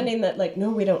pretending that no,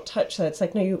 we don't touch that. It's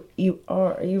like, no, you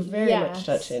are. You're very much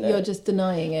touching it. You're just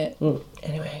denying it.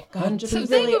 Anyway, God, So we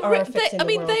they really were, are fixing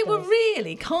the world, they were guys.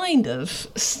 really kind of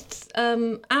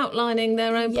outlining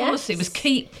their own policy was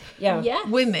keep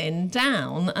women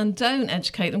down and don't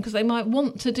educate them because they might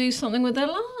want to do something with their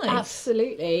lives.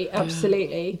 Absolutely.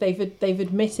 They've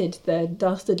admitted their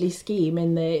dastardly scheme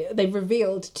they've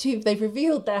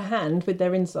revealed their hand with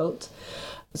their insult.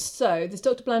 So this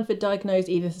Dr. Blandford diagnosed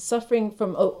Edith as suffering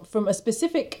from a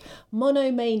specific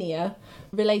monomania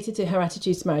related to her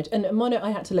attitudes to marriage. And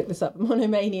I had to look this up.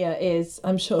 Monomania is,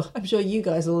 I'm sure you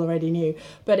guys all already knew,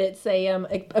 but it's a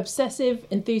obsessive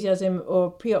enthusiasm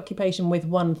or preoccupation with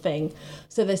one thing.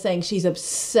 So they're saying she's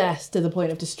obsessed to the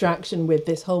point of distraction with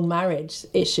this whole marriage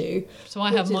issue. So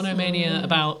I have monomania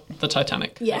about the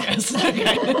Titanic. Yeah. I guess.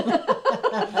 Okay.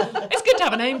 It's good to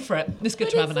have a name for it. It's good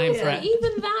to have a name for it.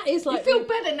 Even that is You feel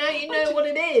better now you know what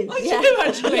it is. I do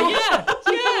actually,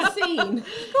 yeah. Scene.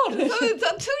 God,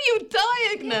 Until you're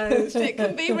diagnosed, it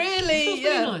can be really...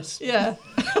 really nice. Yeah.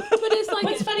 But it's like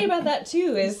What's funny about that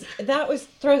too is that was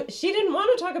she didn't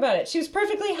want to talk about it. She was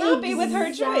perfectly happy with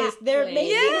her choice. They're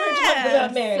making her talk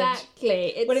about marriage.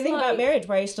 Exactly. What do you think about marriage?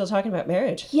 Why are you still talking about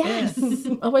marriage? Yes.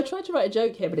 I tried to write a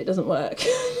joke here, but it doesn't work. Give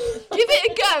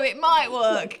it a go. It might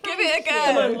work. Give it a go.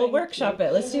 Come on, we'll workshop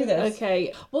it. Let's do this.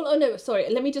 Okay. Well, oh no, sorry.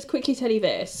 Let me just quickly tell you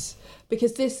this,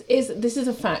 because this is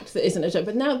a fact that isn't a joke.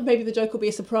 But now maybe the joke will be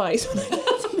a surprise.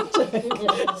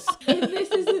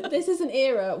 This is an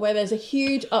era where there's a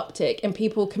huge uptick in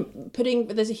people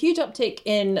there's a huge uptick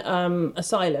in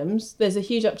asylums. There's a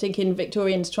huge uptick in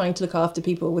Victorians trying to look after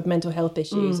people with mental health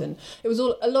issues, and it was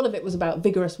a lot of it was about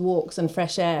vigorous walks and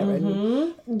fresh air,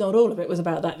 and not all of it was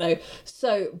about that though.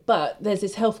 So, but there's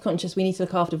this health conscious, we need to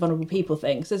look after vulnerable people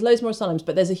thing. So there's loads more asylums,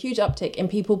 but there's a huge uptick in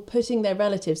people putting their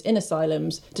relatives in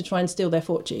asylums to try and steal their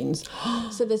fortunes.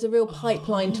 So there's a real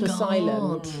pipeline to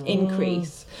asylum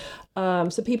increase.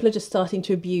 So people are just starting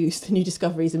to abuse the new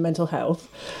discoveries in mental health.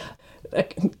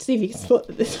 See if you can spot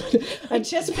this one. I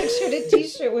just pictured a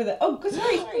T-shirt with it. Oh,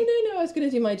 sorry. Oh, no, I was going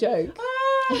to do my joke.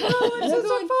 Oh, I'm so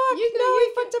fucked.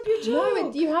 You fucked up your joke.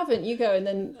 No, you haven't. You go and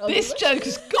then... This joke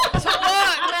has got to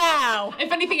work now.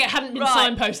 If anything, it hadn't been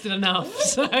signposted enough.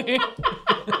 So. Go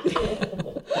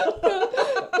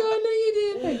on, no, you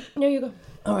do. No, you go.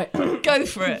 All right. Go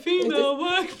for it. Female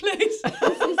workplace.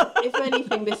 If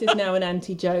anything, this is now an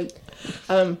anti-joke.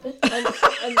 And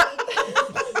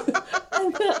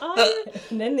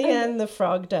in the end, the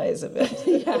frog dies of it.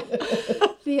 Yeah.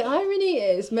 The irony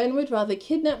is, men would rather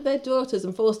kidnap their daughters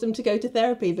and force them to go to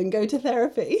therapy than go to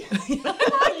therapy. I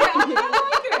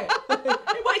like it.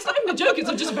 Well, it's not even a joke,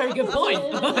 it's just a very good point.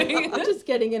 I'm just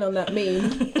getting in on that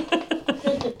meme.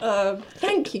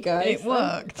 Thank you, guys. It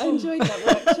worked. I enjoyed that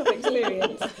workshop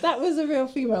experience. That was a real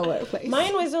female workplace.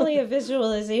 Mine was only a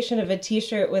visualization of a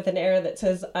T-shirt with an arrow that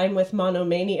says, "I'm with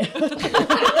monomania."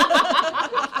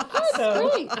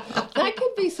 Great. That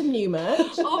could be some new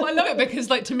merch. Oh, I love it because,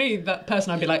 like, to me, that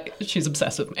person, I'd be like, she's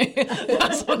obsessed with me.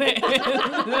 That's what it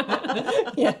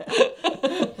is. Yeah.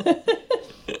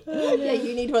 Yeah,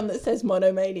 you need one that says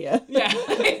monomania. Yeah.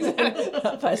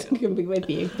 That person can be with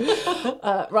you.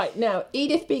 Right, now,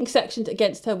 Edith being sectioned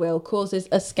against her will causes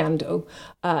a scandal.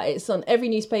 It's on every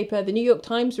newspaper. The New York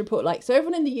Times report, so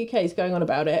everyone in the UK is going on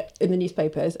about it in the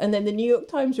newspapers, and then the New York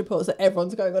Times reports that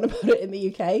everyone's going on about it in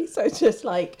the UK. So it's just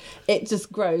it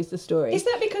just grows the story. Is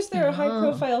that because they're a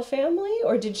high-profile family,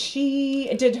 or did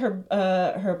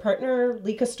her partner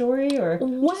leak a story, or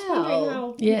just wondering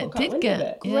how people got wind of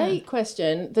it? Great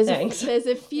question. There's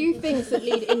a few things that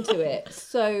lead into it.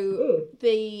 So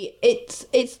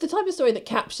it's the type of story that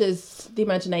captures the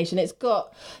imagination. It's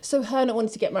got her not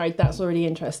wanting to get married. That's already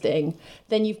interesting.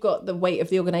 Then you've got the weight of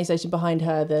the organisation behind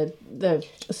her, the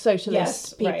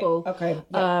socialist people. Right. Okay.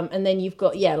 Yeah. And then you've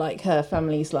got her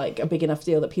family's a big enough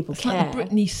deal that people care. Like the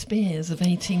Britney Spears of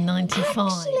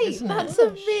 1895. Actually, that's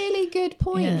a really good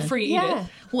point. Yeah. Free Edith. Yeah.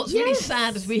 What's really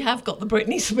sad is we have got the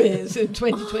Britney Spears in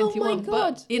 2021. Oh my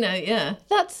God. But, yeah.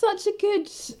 That's such a good...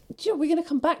 We're going to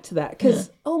come back to that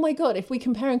because, oh my God, if we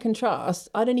compare and contrast,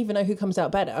 I don't even know who comes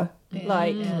out better.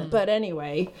 But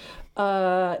anyway,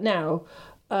 now...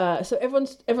 so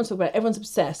everyone's talking about it. Everyone's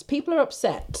obsessed. People are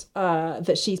upset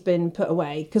that she's been put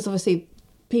away because obviously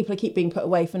people keep being put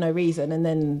away for no reason, and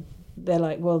then they're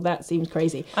like, well, that seems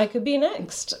crazy. I could be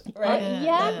next, right?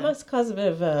 That must cause a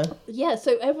bit of a... Yeah,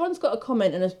 so everyone's got a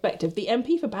comment and a perspective. The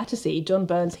MP for Battersea, John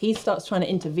Burns, he starts trying to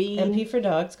intervene. MP for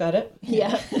dogs, got it.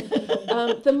 Yeah.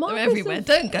 They're everywhere.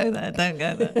 Don't go there.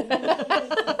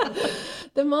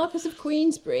 The Marquess of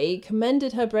Queensberry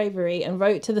commended her bravery and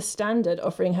wrote to the Standard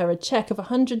offering her a cheque of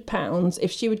 £100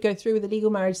 if she would go through with the legal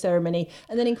marriage ceremony,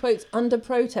 and then in quotes, under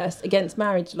protest against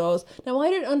marriage laws. Now, I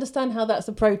don't understand how that's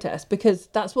a protest because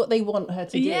that's what they want her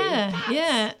to do.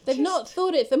 Yeah. They've not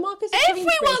thought it. The Marquess of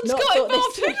Everyone's Queensberry's got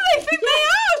involved. Who do they think they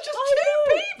are? It's just two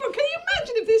people. Can you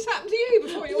imagine if this happened to you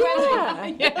before your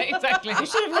wedding? Yeah, exactly. You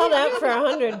should have held out for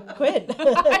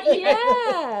 £100.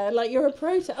 Yeah, you're a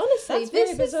protest. Honestly, that's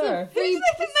very bizarre. Who do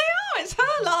they think they are? It's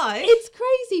her life. It's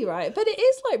crazy, right? But it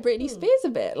is like Britney Spears a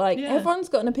bit. Everyone's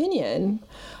got an opinion.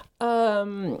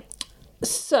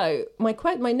 So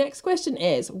my next question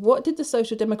is, what did the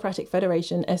Social Democratic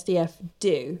Federation, SDF,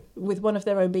 do with one of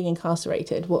their own being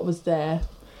incarcerated? What was their...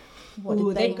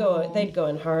 They'd go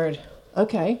in hard.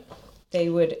 Okay. They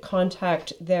would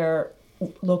contact their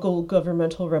local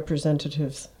governmental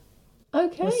representatives.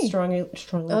 Okay. With strongly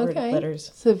worded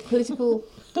letters. So political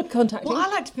contacting. Well, I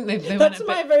like to think they That's went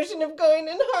my version of going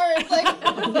in hard.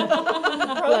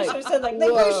 Probably should have said they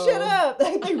better shut up.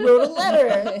 They wrote a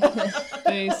letter.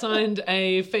 They signed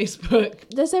a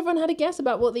Facebook. Has everyone had a guess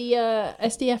about what the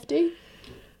SDF do?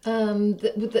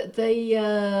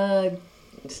 They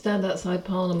stand outside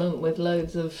Parliament with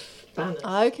loads of banners.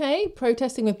 Okay,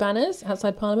 protesting with banners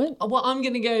outside Parliament. Well, I'm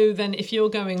going to go then, if you're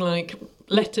going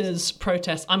letters,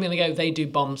 protests, I'm going to go they do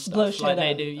bomb stuff. Blow shit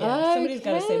they up. do, yeah. Somebody's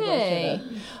got to say blow shit up.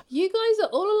 You guys are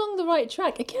all along the right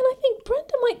track. Again, I think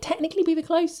Brenda might technically be the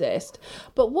closest.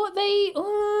 But what they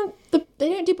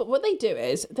don't do, but what they do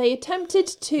is they attempted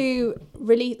to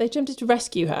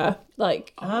rescue her.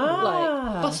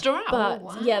 Bust her out.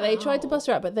 But yeah, they tried to bust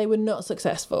her out, but they were not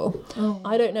successful.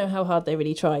 I don't know how hard they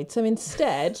really tried. So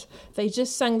instead, they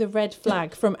just sang the red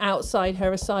flag from outside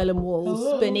her asylum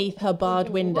walls beneath her barred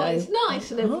window. Well, it's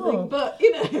nice and everything, but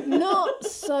not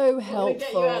so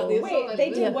helpful. Wait,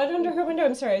 they did what under her window?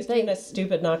 I'm sorry, I was doing a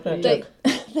stupid knock-knock joke.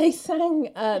 They sang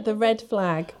the red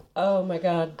flag Oh my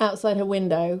God. outside her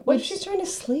window. What if she's trying to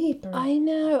sleep? Or... I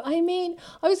know. I mean,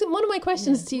 one of my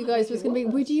questions to you guys was going to be: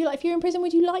 would you like, if you're in prison,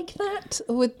 would you like that?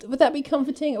 Or would that be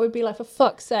comforting? It would be like, for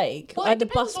fuck's sake, Well, it either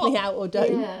depends bust me out or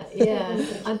don't. Yeah.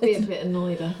 I'd be a bit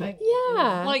annoyed, I think.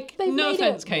 Yeah. Like, They've no made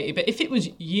offense, it- Katie, but if it was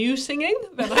you singing,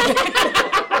 then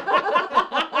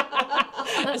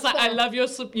it's like, I love your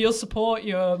support.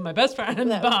 You're my best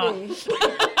friend, That but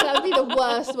would be the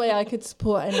worst way I could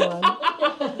support anyone.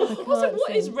 also,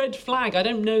 what is Red Flag? I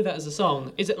don't know that as a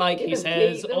song. Is it like he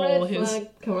says the all red his? flag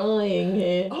crying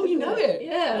here. Oh, you know it.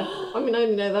 Yeah. I mean, I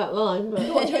only know that line, but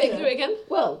Do it again.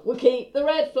 well, we'll keep the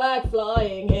red flag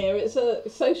flying here. It's a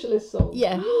socialist song.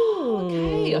 Yeah.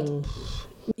 Okay.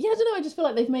 Yeah, I don't know. I just feel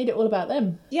like they've made it all about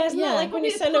them. Yeah, isn't that like when you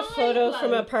send a photo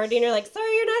from a party and you're like,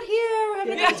 sorry you're not here, we're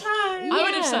having a good time. I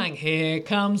would have sang "Here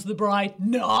Comes the Bride."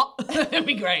 Not. That'd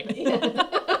be great.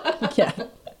 Yeah.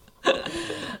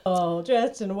 All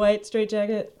dressed in a white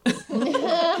straitjacket.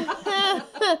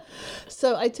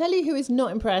 So I tell you who is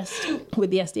not impressed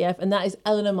with the SDF, and that is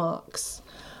Eleanor Marks.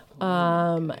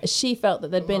 She felt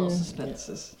that there'd been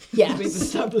Spencer's. yes, We've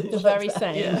established the very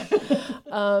same.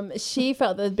 She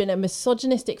felt there'd been a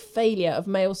misogynistic failure of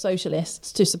male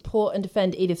socialists to support and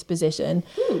defend Edith's position,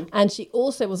 and she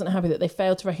also wasn't happy that they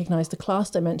failed to recognise the class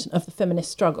dimension of the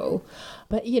feminist struggle.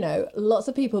 But you know, lots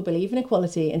of people believe in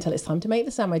equality until it's time to make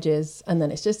the sandwiches, and then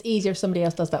it's just easier if somebody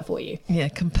else does that for you. Yeah,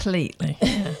 completely.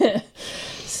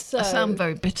 So, I sound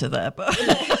very bitter there, but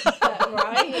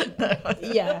right?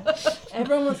 Yeah.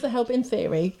 Everyone wants to help in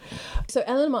theory. So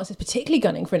Eleanor Marks is particularly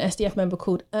gunning for an SDF member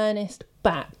called Ernest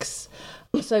Bax.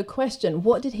 So question,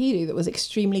 what did he do that was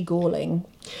extremely galling?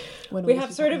 We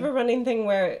have sort of a running thing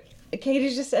where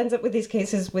Katie just ends up with these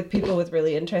cases with people with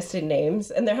really interesting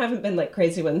names, and there haven't been like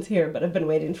crazy ones here, but I've been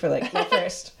waiting for like the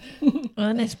first.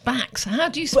 Ernest Bax. How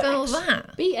do you spell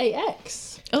that?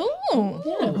 B-A-X. Oh,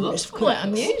 Yeah. that's quite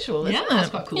unusual, isn't Yeah, it? that's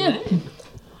quite cool. Name.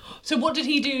 So what did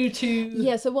he do to?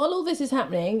 Yeah, so while all this is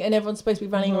happening and everyone's supposed to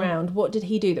be running around, what did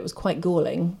he do that was quite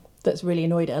galling, that's really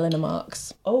annoyed Eleanor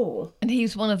Marks? Oh. And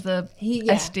he's one of the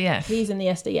SDF. He's in the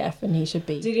SDF and he should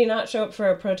be. Did he not show up for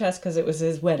a protest because it was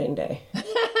his wedding day?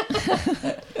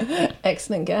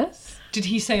 Excellent guess. Did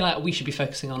he say like we should be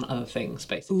focusing on other things,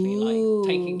 basically,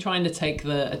 like trying to take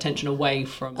the attention away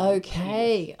from?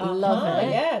 Okay, love it.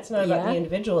 Yeah, it's not about the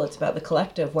individual; it's about the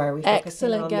collective. Why are we focusing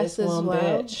Excellent on guess this as one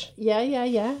well. bitch?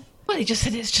 Yeah. Well, he just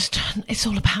said it's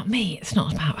all about me. It's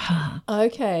not about her.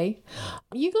 Okay.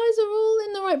 You guys are all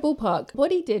in the right ballpark.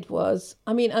 What he did was,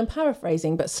 I mean, I'm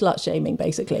paraphrasing, but slut shaming,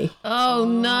 basically. Oh,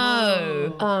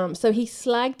 no. So he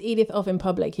slagged Edith off in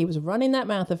public. He was running that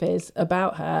mouth of his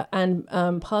about her and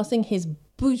passing his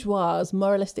bourgeois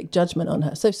moralistic judgment on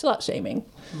her. So slut shaming.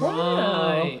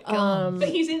 Right. But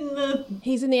he's in the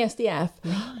SDF.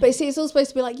 But see, it's all supposed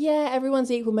to be like, yeah,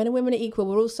 everyone's equal. Men and women are equal.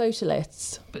 We're all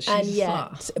socialists. But she's a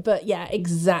slut. But yeah,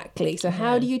 exactly. So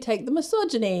how do you take the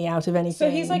misogyny out of anything?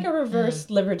 So he's like a reverse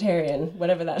libertarian,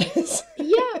 whatever that is.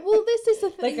 Yeah, well, this is the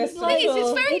thing. Like a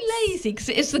It's very lazy because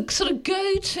it's the sort of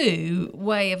go-to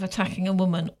way of attacking a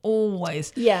woman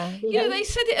always. Yeah. You know, they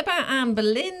said it about Anne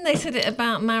Boleyn. They said it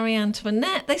about Marie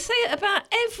Antoinette. They say it about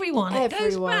everyone. It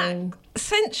goes back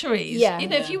centuries. Yeah. You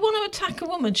know, if you want to attack a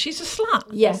woman, she's a slut.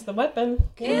 Yeah. That's the weapon.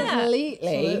 Completely.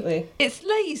 Absolutely. It's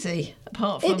lazy,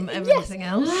 apart from everything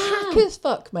else. Hack as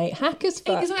fuck, mate. Hack as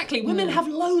fuck. Exactly. Women have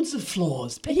loads of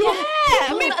flaws. Pick Yeah.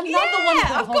 I mean, another one of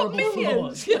the I've got horrible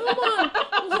millions. flaws. Come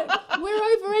on. Look,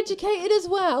 we're overeducated as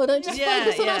well. Don't just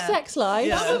focus on our sex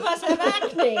lives. Some of us have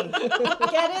acne.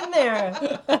 Get in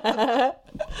there.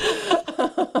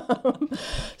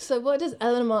 So what does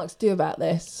Eleanor Marks do about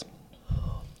this?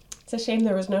 It's a shame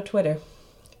there was no Twitter.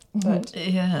 But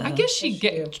Yeah. I guess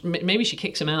maybe she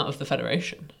kicks him out of the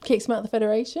Federation. Kicks him out of the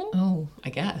Federation? Oh. I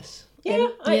guess. yeah,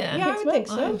 I would think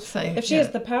so. I would say, If she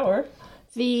has the power.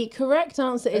 The correct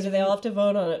answer Or is... do they all have to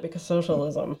vote on it because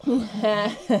socialism?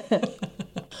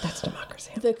 That's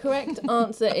democracy. The correct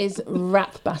answer is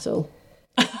rap battle.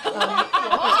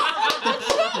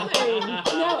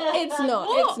 No, it's not.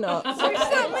 It's not. What does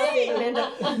that mean,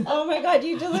 Linda? Oh my god,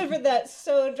 you delivered that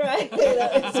so dryly.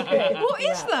 That was great. What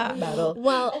is that? Battle.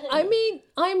 Well, I mean,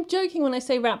 I'm joking when I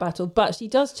say rap battle, but she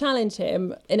does challenge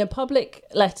him in a public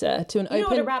letter to an You know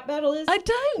open... what a rap battle is? I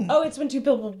don't. Oh, it's when two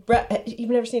people rap. You've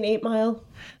never seen 8 Mile?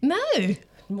 No.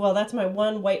 Well, that's my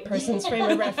one white person's frame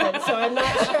of reference, so I'm not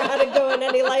sure how to go in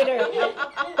any lighter.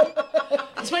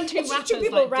 It's when two rappers two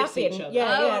people diss rapping. each other.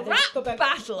 Yeah, Rap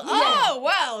battle. Oh,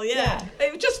 well, yeah.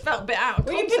 It just felt a bit out of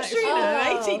context.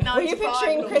 1895. Were you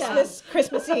picturing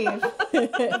Christmas Eve?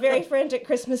 A very frantic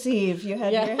Christmas Eve you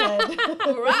had in your head.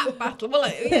 Rap battle. Well,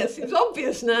 yes, it's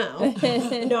obvious now.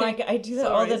 No, I do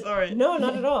that all the time. Sorry. No,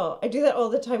 not at all. I do that all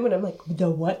the time when I'm like, the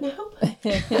what now?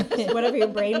 Whatever your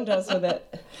brain does with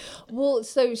it. Well,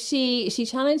 so she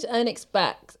challenged Ernest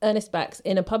Bax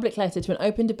in a public letter to an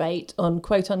open debate on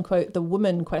quote unquote the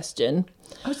woman question.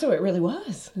 Oh, so it really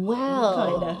was.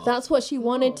 Well, Kinda. that's what she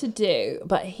wanted to do,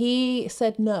 but he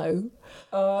said no.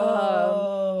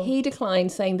 He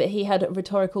declined, saying that he had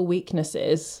rhetorical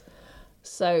weaknesses.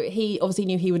 So he obviously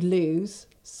knew he would lose.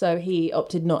 So he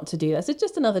opted not to do that. So it's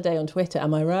just another day on Twitter,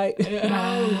 am I right?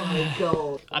 Oh my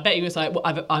God. I bet he was like, well,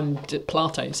 I'm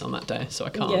Pilates on that day, so I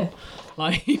can't. Yeah.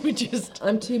 Like, he would just...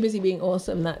 I'm too busy being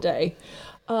awesome that day.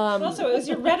 Also, it was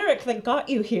your rhetoric that got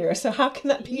you here, so how can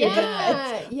that be your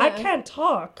defense? Yeah. I can't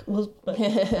talk. Well, but,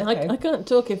 okay. I can't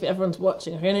talk if everyone's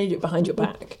watching. I can only do it behind your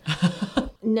back.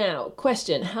 Now,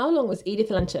 question. How long was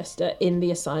Edith Lanchester in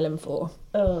the asylum for?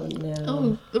 Oh, no.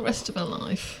 Oh, the rest of her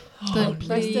life.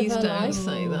 Please don't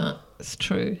say that. It's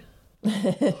true.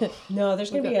 No, there's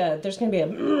gonna be a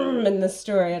in this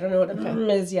story. I don't know what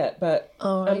is yet, but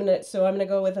I'm gonna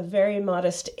go with a very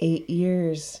modest 8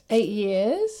 years. 8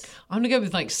 years? I'm gonna go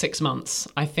with like 6 months.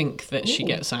 I think that she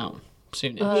gets out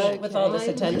soonish. With all this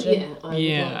attention.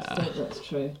 Yeah. That's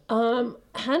true.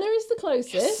 Hannah is the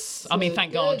closest. Yes. I mean,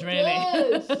 thank God,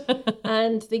 really.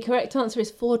 And the correct answer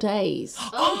is 4 days.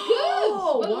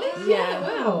 Oh, good. Yeah.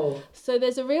 Wow. So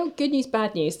there's a real good news,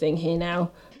 bad news thing here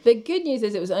now. The good news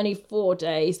is it was only 4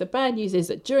 days. The bad news is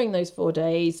that during those 4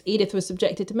 days, Edith was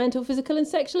subjected to mental, physical and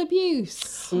sexual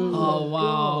abuse. Oh,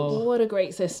 wow. What a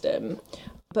great system.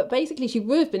 But basically, she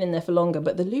would have been in there for longer,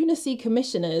 but the Lunacy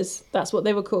Commissioners, that's what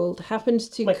they were called, happened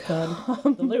to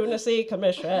the Lunacy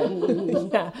Commission.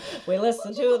 Yeah. We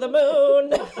listen to the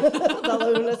moon. The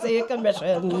Lunacy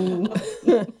Commission.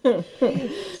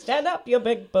 Stand up, you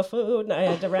big buffoon. I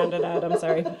had to round it out, I'm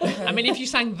sorry. I mean, if you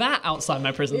sang that outside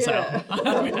my prison cell.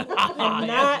 And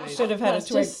that should have had a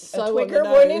so Twigger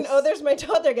warning. Oh, there's my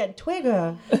toddler again.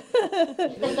 Twigger.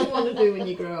 What do you want to do when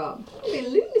you grow up? Be a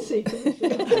lunacy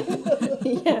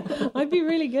commission. Yeah, I'd be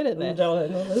really good at this.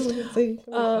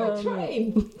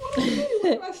 Train.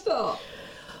 Where do I start?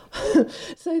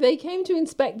 So they came to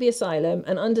inspect the asylum,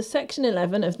 and under Section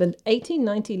 11 of the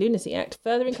 1890 Lunacy Act,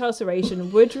 further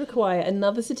incarceration would require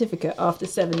another certificate after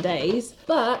 7 days.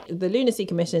 But the Lunacy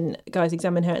Commission guys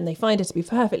examined her and they find her to be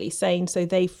perfectly sane, so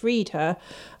they freed her,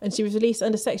 and she was released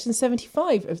under Section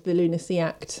 75 of the Lunacy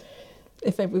Act.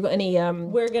 If we've got any...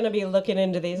 We're going to be looking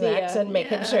into these acts and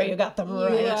making sure you got them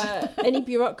right. Any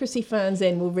bureaucracy fans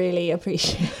in will really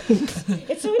appreciate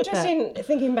It's so interesting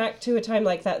thinking back to a time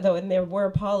like that, though, and there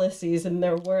were policies and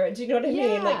there were... Do you know what I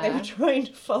mean? Like, they were trying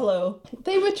to follow...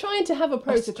 They were trying to have a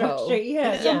protocol.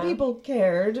 Some people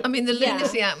cared. I mean, the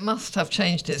Lunacy Act must have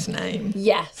changed its name.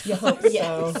 Yes. You hope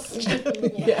so.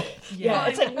 Yeah,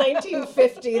 it's like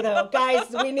 1950, though. Guys,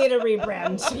 we need a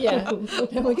rebrand. Yeah.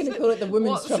 Then we're going to call it the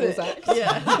Women's Troubles Act.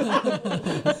 Yeah.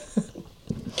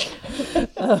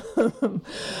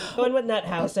 Going with Nut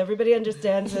House. Everybody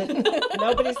understands it.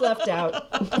 Nobody's left out.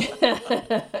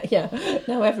 Yeah.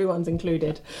 Now everyone's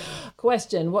included.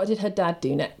 Question: what did her dad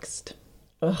do next?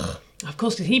 Ugh. Of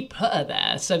course, because he put her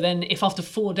there. So then if after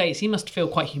 4 days, he must feel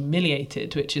quite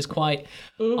humiliated, which is quite...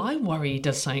 I worry he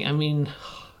does something. I mean,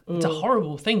 it's a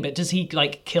horrible thing, but does he,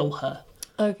 like, kill her?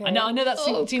 Okay. I know that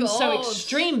seems so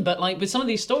extreme, but like with some of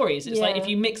these stories, it's like if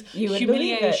you mix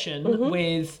humiliation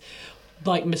with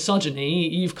like misogyny,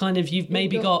 you've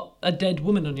maybe got a dead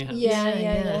woman on your hands.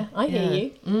 Yeah. I hear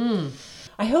you.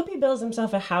 I hope he builds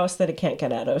himself a house that he can't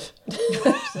get out of.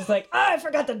 It's like, I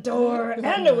forgot the door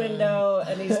and the window,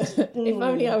 and he's just, if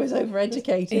only I was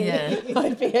overeducated,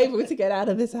 I'd be able to get out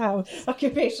of this house.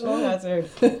 Occupational hazard.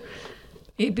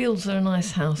 He builds her a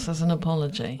nice house as an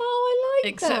apology. Oh, I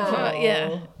like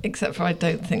that. Except for I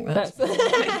don't think that's that's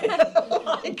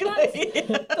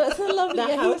a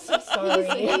lovely house. Sorry.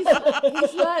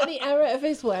 He's learnt the error of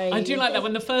his way. I do like that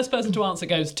when the first person to answer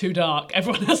goes too dark,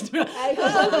 everyone has to be like,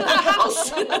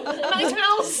 house, nice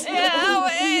house. Yeah,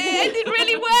 it ended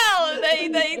really well.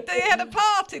 They had a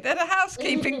party. They had a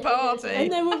housekeeping party.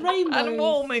 And there were rainbows. And a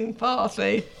warming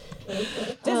party.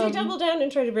 Does he double down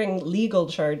and try to bring legal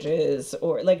charges,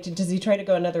 or like does he try to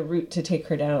go another route to take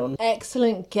her down?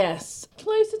 Excellent guess.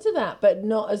 Closer to that, but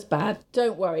not as bad.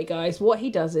 Don't worry, guys. What he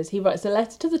does is he writes a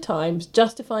letter to the Times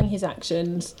justifying his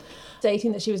actions,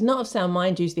 stating that she was not of sound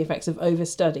mind due to the effects of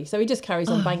overstudy. So he just carries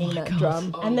on banging that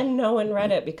drum. And then no one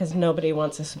read it because nobody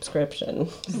wants a subscription.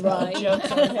 Right.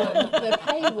 Jokes on him. The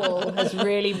paywall has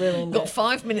really ruined Got it.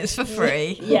 5 minutes for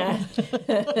free. Yeah.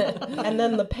 And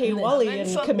then the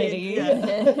Paywallian committee.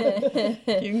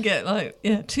 You can get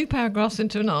like 2 paragraphs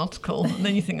into an article, and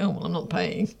then you think, oh well, I'm not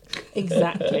paying.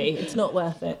 Exactly. It's not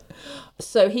worth it.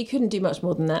 So he couldn't do much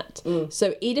more than that.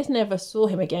 So Edith never saw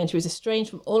him again. She was estranged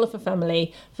from all of her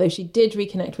family, though she did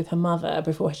reconnect with her mother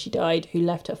before she died, who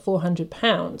left her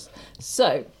 £400.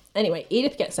 So anyway,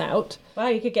 Edith gets out. Wow,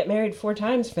 you could get married 4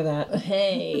 times for that.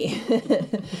 Hey.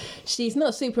 She's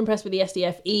not super impressed with the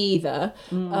SDF either,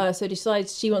 so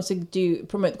decides she wants to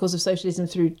promote the cause of socialism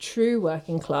through true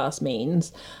working class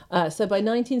means. So by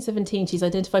 1917, she's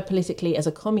identified politically as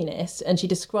a communist, and she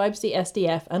describes the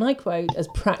SDF, and I quote, as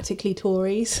practically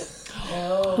Tories.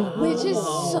 Which is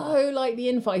so like the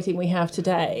infighting we have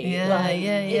today.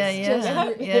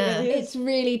 It's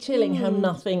really chilling how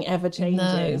nothing ever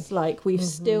changes. Like we've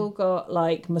still got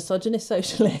like misogynist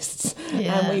socialists,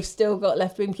 and we've still got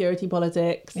left-wing purity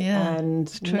politics,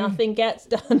 and nothing gets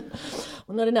done.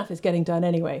 Well, not enough is getting done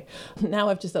anyway. Now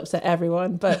I've just upset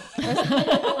everyone, but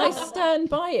I stand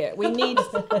by it. We need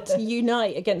to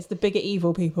unite against the bigger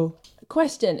evil people.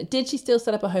 Question: did she still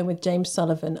set up a home with James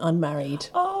Sullivan, unmarried?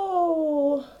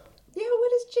 Oh, yeah.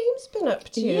 What has James been up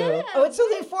to? Yeah. Oh, it's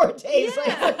only 4 days.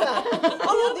 I forgot.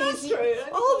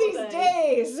 all these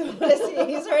days. What is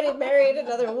he? He's already married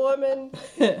another woman.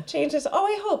 Changes. Oh,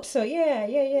 I hope so. Yeah.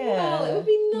 Well, it would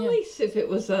be nice if it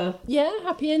was a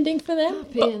happy ending for them.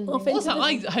 Also,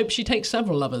 I hope she takes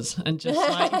several lovers and just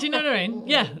like, do you know what I mean?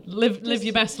 Yeah, live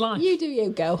your best life. You do you,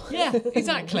 girl. Yeah,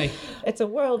 exactly. It's a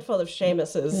world full of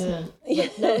Seamuses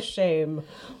with no shame.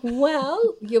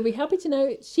 Well, you'll be happy to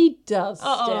know she does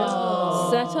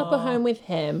still set up a home with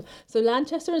him. So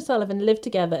Lanchester and Sullivan lived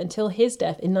together until his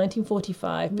death in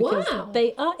 1945 because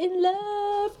they are in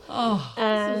love. Oh,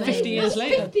 and 50 years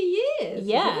later. 50 years.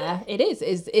 Yeah, it is.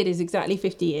 It is exactly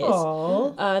 50 years.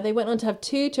 They went on to have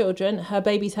 2 children. Her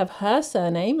babies have her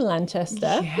surname,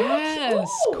 Lanchester. Yes,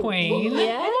 Queen.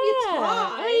 Yeah,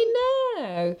 I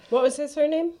know. What was his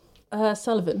surname?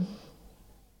 Sullivan.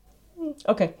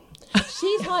 Okay.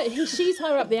 She's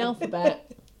higher up the alphabet.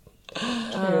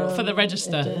 For the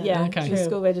register. Yeah, okay. for the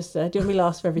school register. Doing me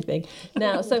last for everything.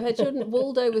 Now, so her children,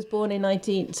 Waldo was born in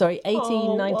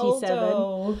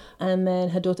 1897, and then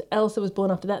her daughter Elsa was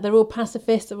born after that. They're all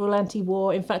pacifists, they're all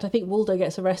anti-war. In fact, I think Waldo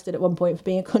gets arrested at one point for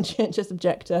being a conscientious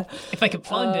objector. If they can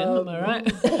find him, am I right?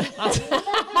 That's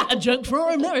a joke for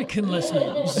our American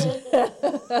listeners.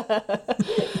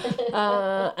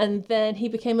 And then he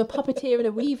became a puppeteer and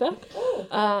a weaver.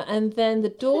 And then the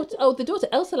daughter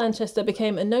Elsa Lanchester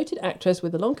became a noted actress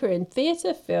with a long career in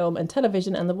theatre, film and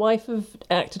television, and the wife of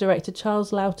actor-director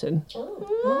Charles Loughton.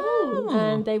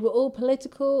 And they were all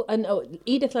political, and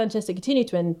Edith Lanchester continued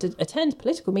to attend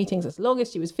political meetings as long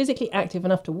as she was physically active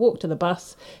enough to walk to the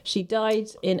bus. She died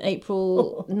in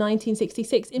April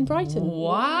 1966 in Brighton.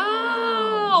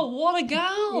 Wow, what a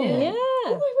girl. Yeah. Oh, I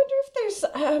wonder if there's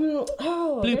blue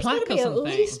there's plaque gotta or be something. At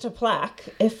least a plaque,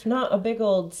 if not a big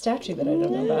old statue that I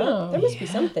don't know about. There must be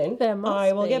something. There must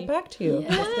I will be. get back to you.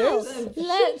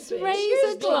 Let's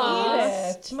raise a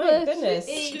glass. My goodness.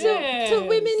 To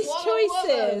women's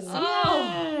choices.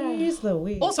 Jeez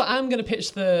Louise. Also, I'm going to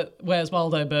pitch the Where's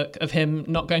Waldo book of him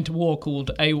not going to war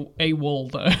called A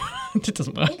Waldo. It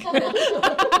doesn't work.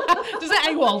 Does it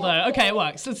A Waldo? Okay, it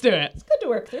works. Let's do it. It's good to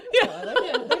work through. Yeah.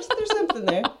 There's something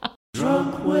there.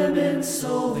 Drunk women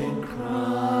solving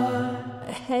crime.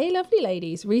 Hey, lovely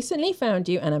ladies. Recently found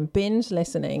you and I'm binge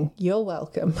listening. You're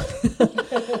welcome.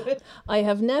 I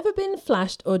have never been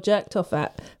flashed or jerked off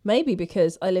at, maybe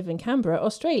because I live in Canberra,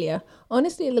 Australia.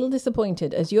 Honestly, a little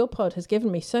disappointed as your pod has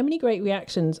given me so many great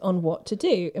reactions on what to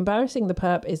do. Embarrassing the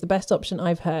perp is the best option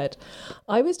I've heard.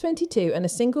 I was 22 and a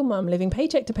single mum living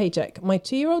paycheck to paycheck. My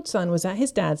 2-year-old son was at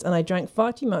his dad's and I drank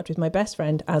far too much with my best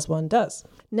friend, as one does.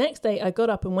 Next day, I got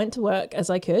up and went to work as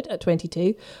I could at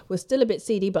 22. Was still a bit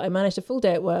seedy, but I managed a full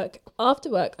day at at work. After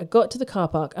work, I got to the car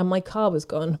park and my car was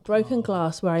gone. Broken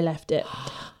glass where I left it.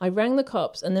 I rang the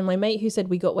cops, and then my mate who said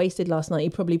we got wasted last night, he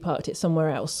probably parked it somewhere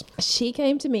else. She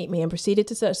came to meet me and proceeded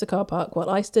to search the car park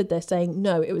while I stood there saying,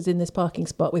 no, it was in this parking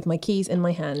spot with my keys in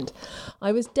my hand.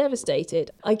 I was devastated.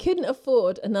 I couldn't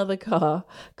afford another car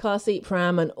seat,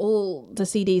 pram, and all the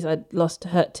CDs I'd lost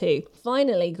hurt too.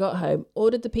 Finally got home,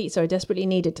 ordered the pizza I desperately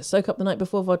needed to soak up the night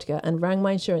before vodka, and rang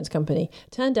my insurance company.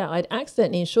 Turned out I'd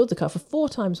accidentally insured the car for 4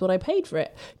 times what I paid for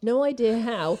it. No idea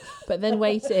how, but then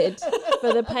waited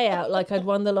for the payout like I'd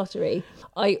won the lottery.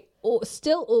 I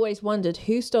still always wondered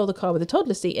who stole the car with a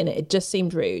toddler seat in it. It just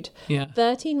seemed rude. Yeah.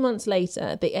 13 months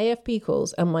later, the AFP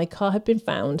calls and my car had been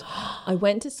found. I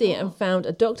went to see it and found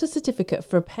a doctor's certificate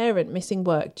for a parent missing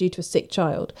work due to a sick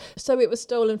child. So it was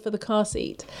stolen for the car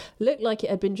seat. Looked like it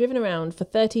had been driven around for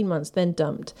 13 months, then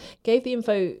dumped. Gave the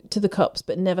info to the cops,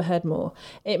 but never heard more.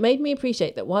 It made me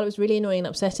appreciate that while it was really annoying and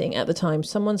upsetting at the time,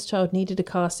 someone's child needed a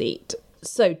car seat.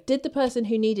 So, did the person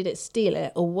who needed it steal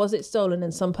it, or was it stolen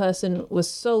and some person was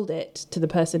sold it to the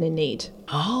person in need?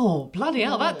 Oh, bloody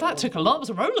hell. That took a lot. It was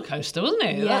a roller coaster, wasn't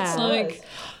it? Yeah. That's like...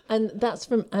 And that's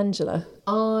from Angela.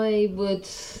 I would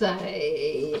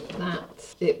say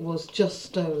that it was just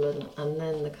stolen and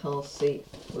then the car seat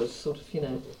was sort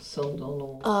of, sold on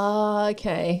or... Ah,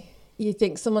 okay. You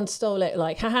think someone stole it,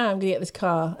 like, haha, I'm going to get this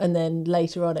car, and then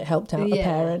later on it helped out a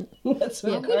parent. That's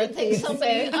what I wouldn't think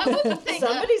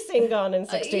somebody's seen Gone in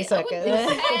 60 Seconds. I wouldn't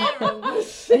think a parent would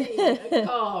see a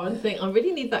car and think, I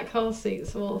really need that car seat,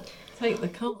 so I'll take the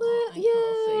car. Well,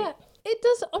 yeah. It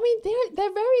does. I mean,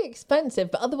 they're very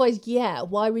expensive, but otherwise, yeah.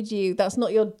 Why would you? That's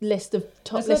not your list of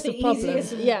top list of problems.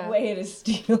 That's not the easiest way to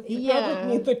steal. You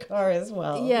probably need the car as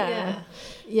well.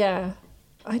 Yeah.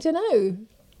 I don't know.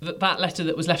 That letter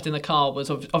that was left in the car was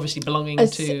obviously belonging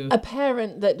to... a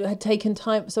parent that had taken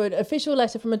time... So an official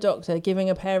letter from a doctor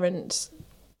giving a parent...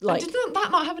 Like, did that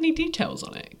not have any details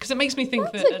on it? Because it makes me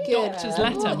think that a doctor's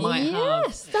letter might have...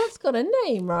 Yes, that's got a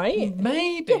name, right?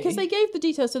 Maybe. Yeah, because they gave the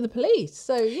details to the police,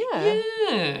 so yeah.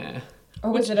 Yeah.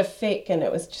 Or was it a fake and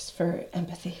it was just for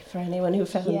empathy for anyone who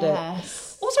found it?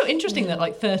 Also interesting that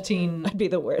like 13... I'd be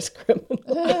the worst criminal.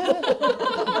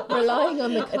 Relying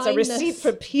on the kindness. It's a receipt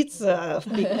for pizza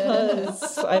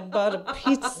because I bought a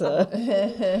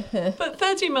pizza. But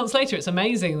 13 months later, it's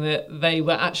amazing that they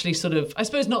were actually sort of, I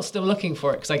suppose, not still looking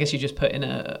for it, because I guess you just put in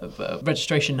a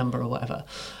registration number or whatever.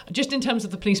 Just in terms of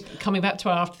the police coming back to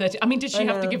her after 13, I mean, did she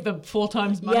have to give them 4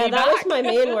 times money back? Yeah, that was my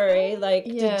main worry. Like,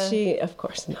 did she? Of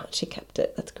course not. She kept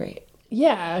it. That's great.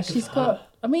 Yeah, she's got...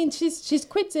 I mean, she's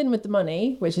quids in with the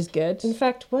money, which is good. In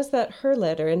fact, was that her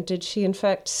letter? And did she, in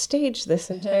fact, stage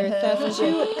this entire theft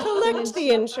to collect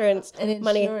the insurance money?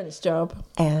 An insurance job.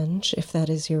 Ange, if that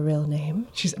is your real name.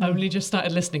 She's only just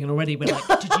started listening and already we're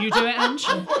like, did you do it, Ange?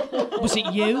 Was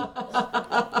it you?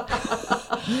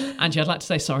 Angie, I'd like to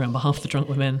say sorry on behalf of the drunk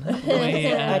women.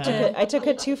 I took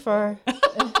it too far.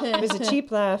 It was a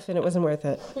cheap laugh and it wasn't worth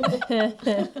it.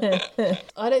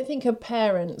 I don't think her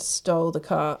parents stole the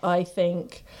car. I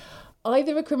think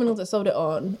either a criminal that sold it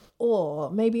on, or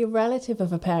maybe a relative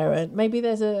of a parent. Maybe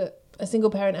there's a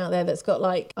single parent out there that's got,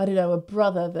 like, I don't know, a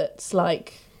brother that's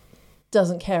like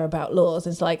doesn't care about laws.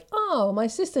 It's like, oh, my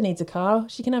sister needs a car,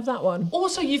 she can have that one.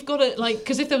 Also, you've got to, like,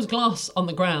 because if there was glass on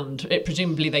the ground, it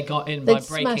presumably they got in by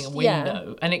breaking a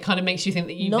window, and it kind of makes you think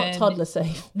that you not toddler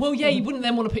safe. Well, yeah, you wouldn't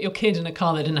then want to put your kid in a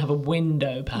car that didn't have a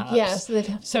window, perhaps. Yeah,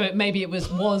 so maybe it was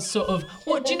sort of,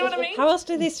 what, do you know what I mean? How else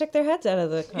do they stick their heads out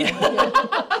of the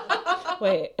car?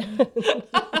 Wait.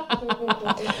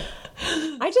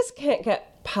 I just can't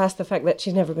get past the fact that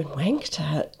she's never been wanked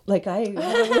at. Like, I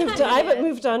haven't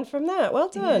moved on from that. Well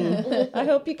done. Yeah. I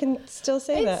hope you can still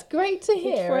say that. It's great to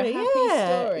hear a happy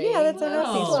story. Yeah, that's a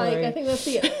happy story. I think I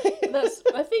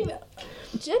think that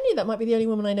genuinely that might be the only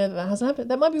woman I know that hasn't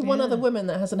happened. There might be one other woman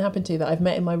that hasn't happened to that I've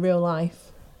met in my real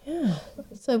life. Yeah.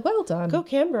 So well done. Go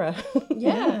Canberra.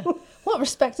 Yeah. What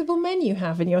respectable men you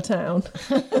have in your town.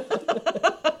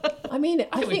 I mean,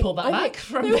 I think we pull that back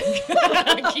from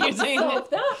accusing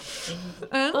that.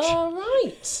 All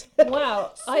right.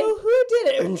 Wow. So who did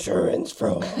it? Insurance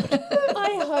fraud.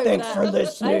 I hope Thanks for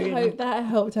listening. I hope that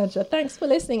helped, Angela. Thanks for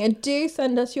listening. And do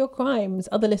send us your crimes,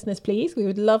 other listeners, please. We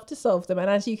would love to solve them. And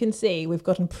as you can see, we've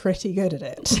gotten pretty good at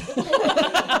it.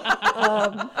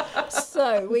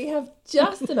 So we have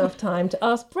just enough time to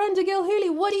ask Brenda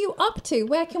Gilhooly, what are you up to?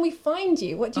 Where can we find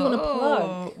you? What do you want to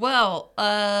plug? Well,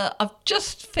 I've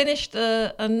just finished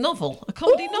a novel, a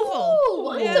comedy novel.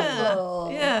 Wonderful.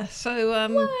 Yeah. So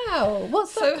wow.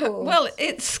 What's that called? Well,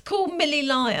 it's called Millie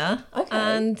Liar,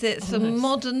 and it's a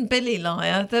modern Billy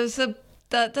Liar. There's a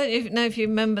don't know if you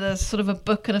remember, there's sort of a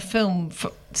book and a film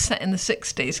set in the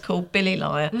 60s called Billy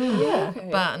Liar.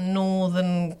 About a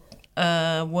northern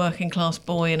working class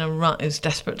boy in a rut who's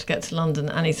desperate to get to London,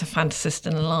 and he's a fantasist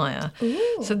and a liar.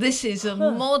 So this is a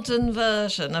modern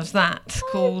version of that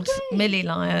called Millie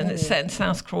Liar, and it's set in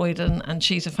South Croydon, and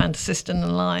she's a fantasist and a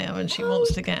liar, and she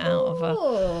wants to get out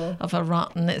of a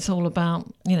rut, and it's all about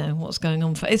what's going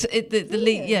on.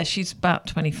 She's about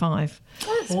 25.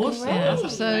 That's awesome. great. Yeah.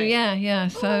 So yeah.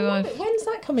 So when's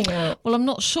that coming out? Well, I'm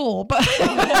not sure, but.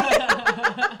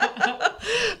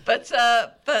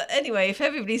 But anyway, if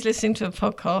everybody's listening to a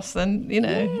podcast, then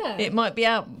it might be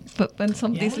out. But when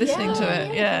somebody's listening to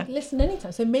it, listen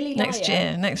anytime. So Millie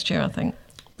Liar. Next year, I think.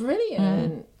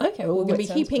 Brilliant. Okay, well, we're going to be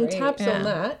keeping tabs on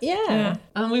that. Yeah.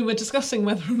 And we were discussing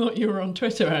whether or not you were on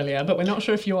Twitter earlier, but we're not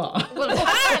sure if you are. Well,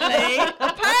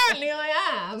 apparently I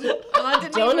am. And I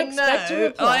didn't Don't even expect know a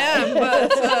reply. I am,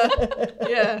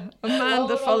 but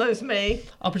Amanda follows me.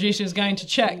 Our producer is going to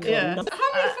check. Yeah. How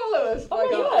many followers? Oh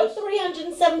my God,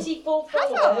 374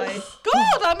 followers.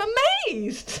 God, I'm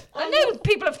amazed. I know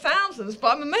people have thousands,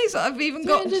 but I'm amazed that I've even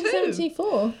got 2.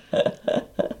 374.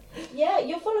 Yeah,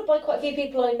 you're followed by quite a few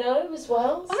people I know as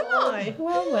well. So. Am I?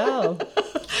 Well.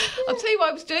 I'll tell you what,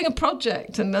 I was doing a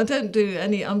project, and I don't do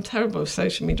any, I'm terrible with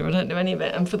social media, I don't do any of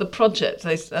it. And for the project,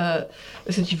 they said,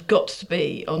 you've got to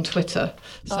be on Twitter.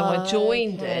 So I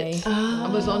joined it. I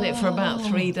was on it for about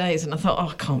 3 days, and I thought,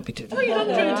 I can't be doing that.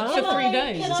 300 for 3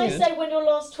 days. Can I say when your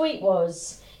last tweet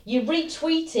was? You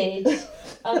retweeted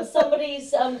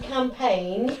somebody's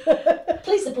campaign.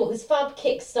 Please support this fab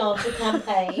Kickstarter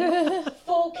campaign.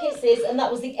 4 kisses, and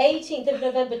that was the 18th of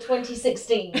November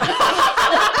 2016.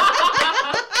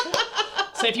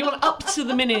 So if you want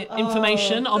up-to-the-minute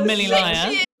information on Millie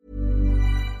Liar...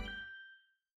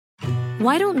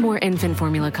 Why don't more infant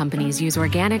formula companies use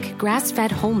organic,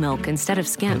 grass-fed whole milk instead of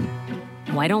skim?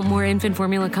 Why don't more infant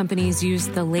formula companies use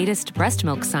the latest breast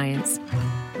milk science?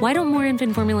 Why don't more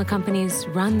infant formula companies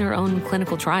run their own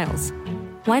clinical trials?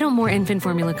 Why don't more infant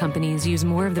formula companies use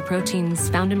more of the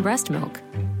proteins found in breast milk?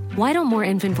 Why don't more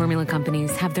infant formula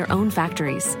companies have their own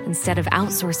factories instead of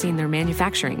outsourcing their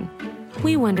manufacturing?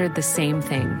 We wondered the same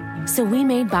thing. So we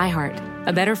made ByHeart,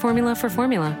 a better formula for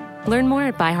formula. Learn more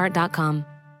at byheart.com.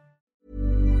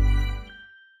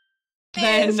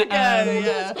 Then,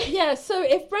 Yeah, so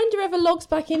if Brenda ever logs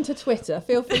back into Twitter,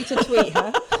 feel free to tweet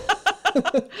her.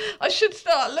 I should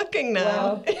start looking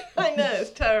now. I know, it's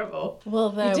terrible. Well,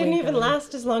 there You didn't we even go.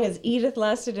 last as long as Edith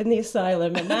lasted in the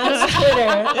asylum, and that's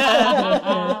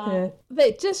Twitter. But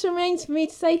it just remains for me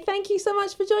to say thank you so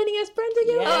much for joining us, Brenda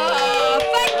Gill. Oh,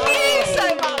 thank you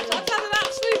so much. I've had an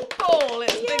absolute ball.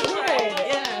 It's been great.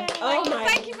 Yeah.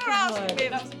 Thank you for asking me.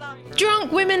 That was lovely.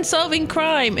 Drunk Women Solving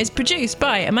Crime is produced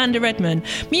by Amanda Redman.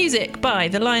 Music by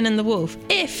The Lion and the Wolf.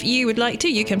 If you would like to,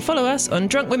 you can follow us on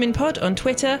Drunk Women Pod on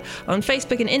Twitter. On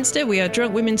Facebook and Insta, we are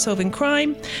Drunk Women Solving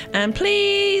Crime. And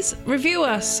please review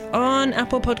us on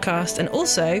Apple Podcast. And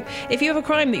also, if you have a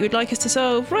crime that you would like us to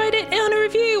solve, write it on a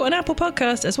review on Apple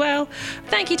Podcast as well.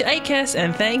 Thank you to ACAS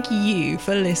and thank you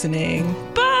for listening.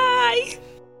 Bye!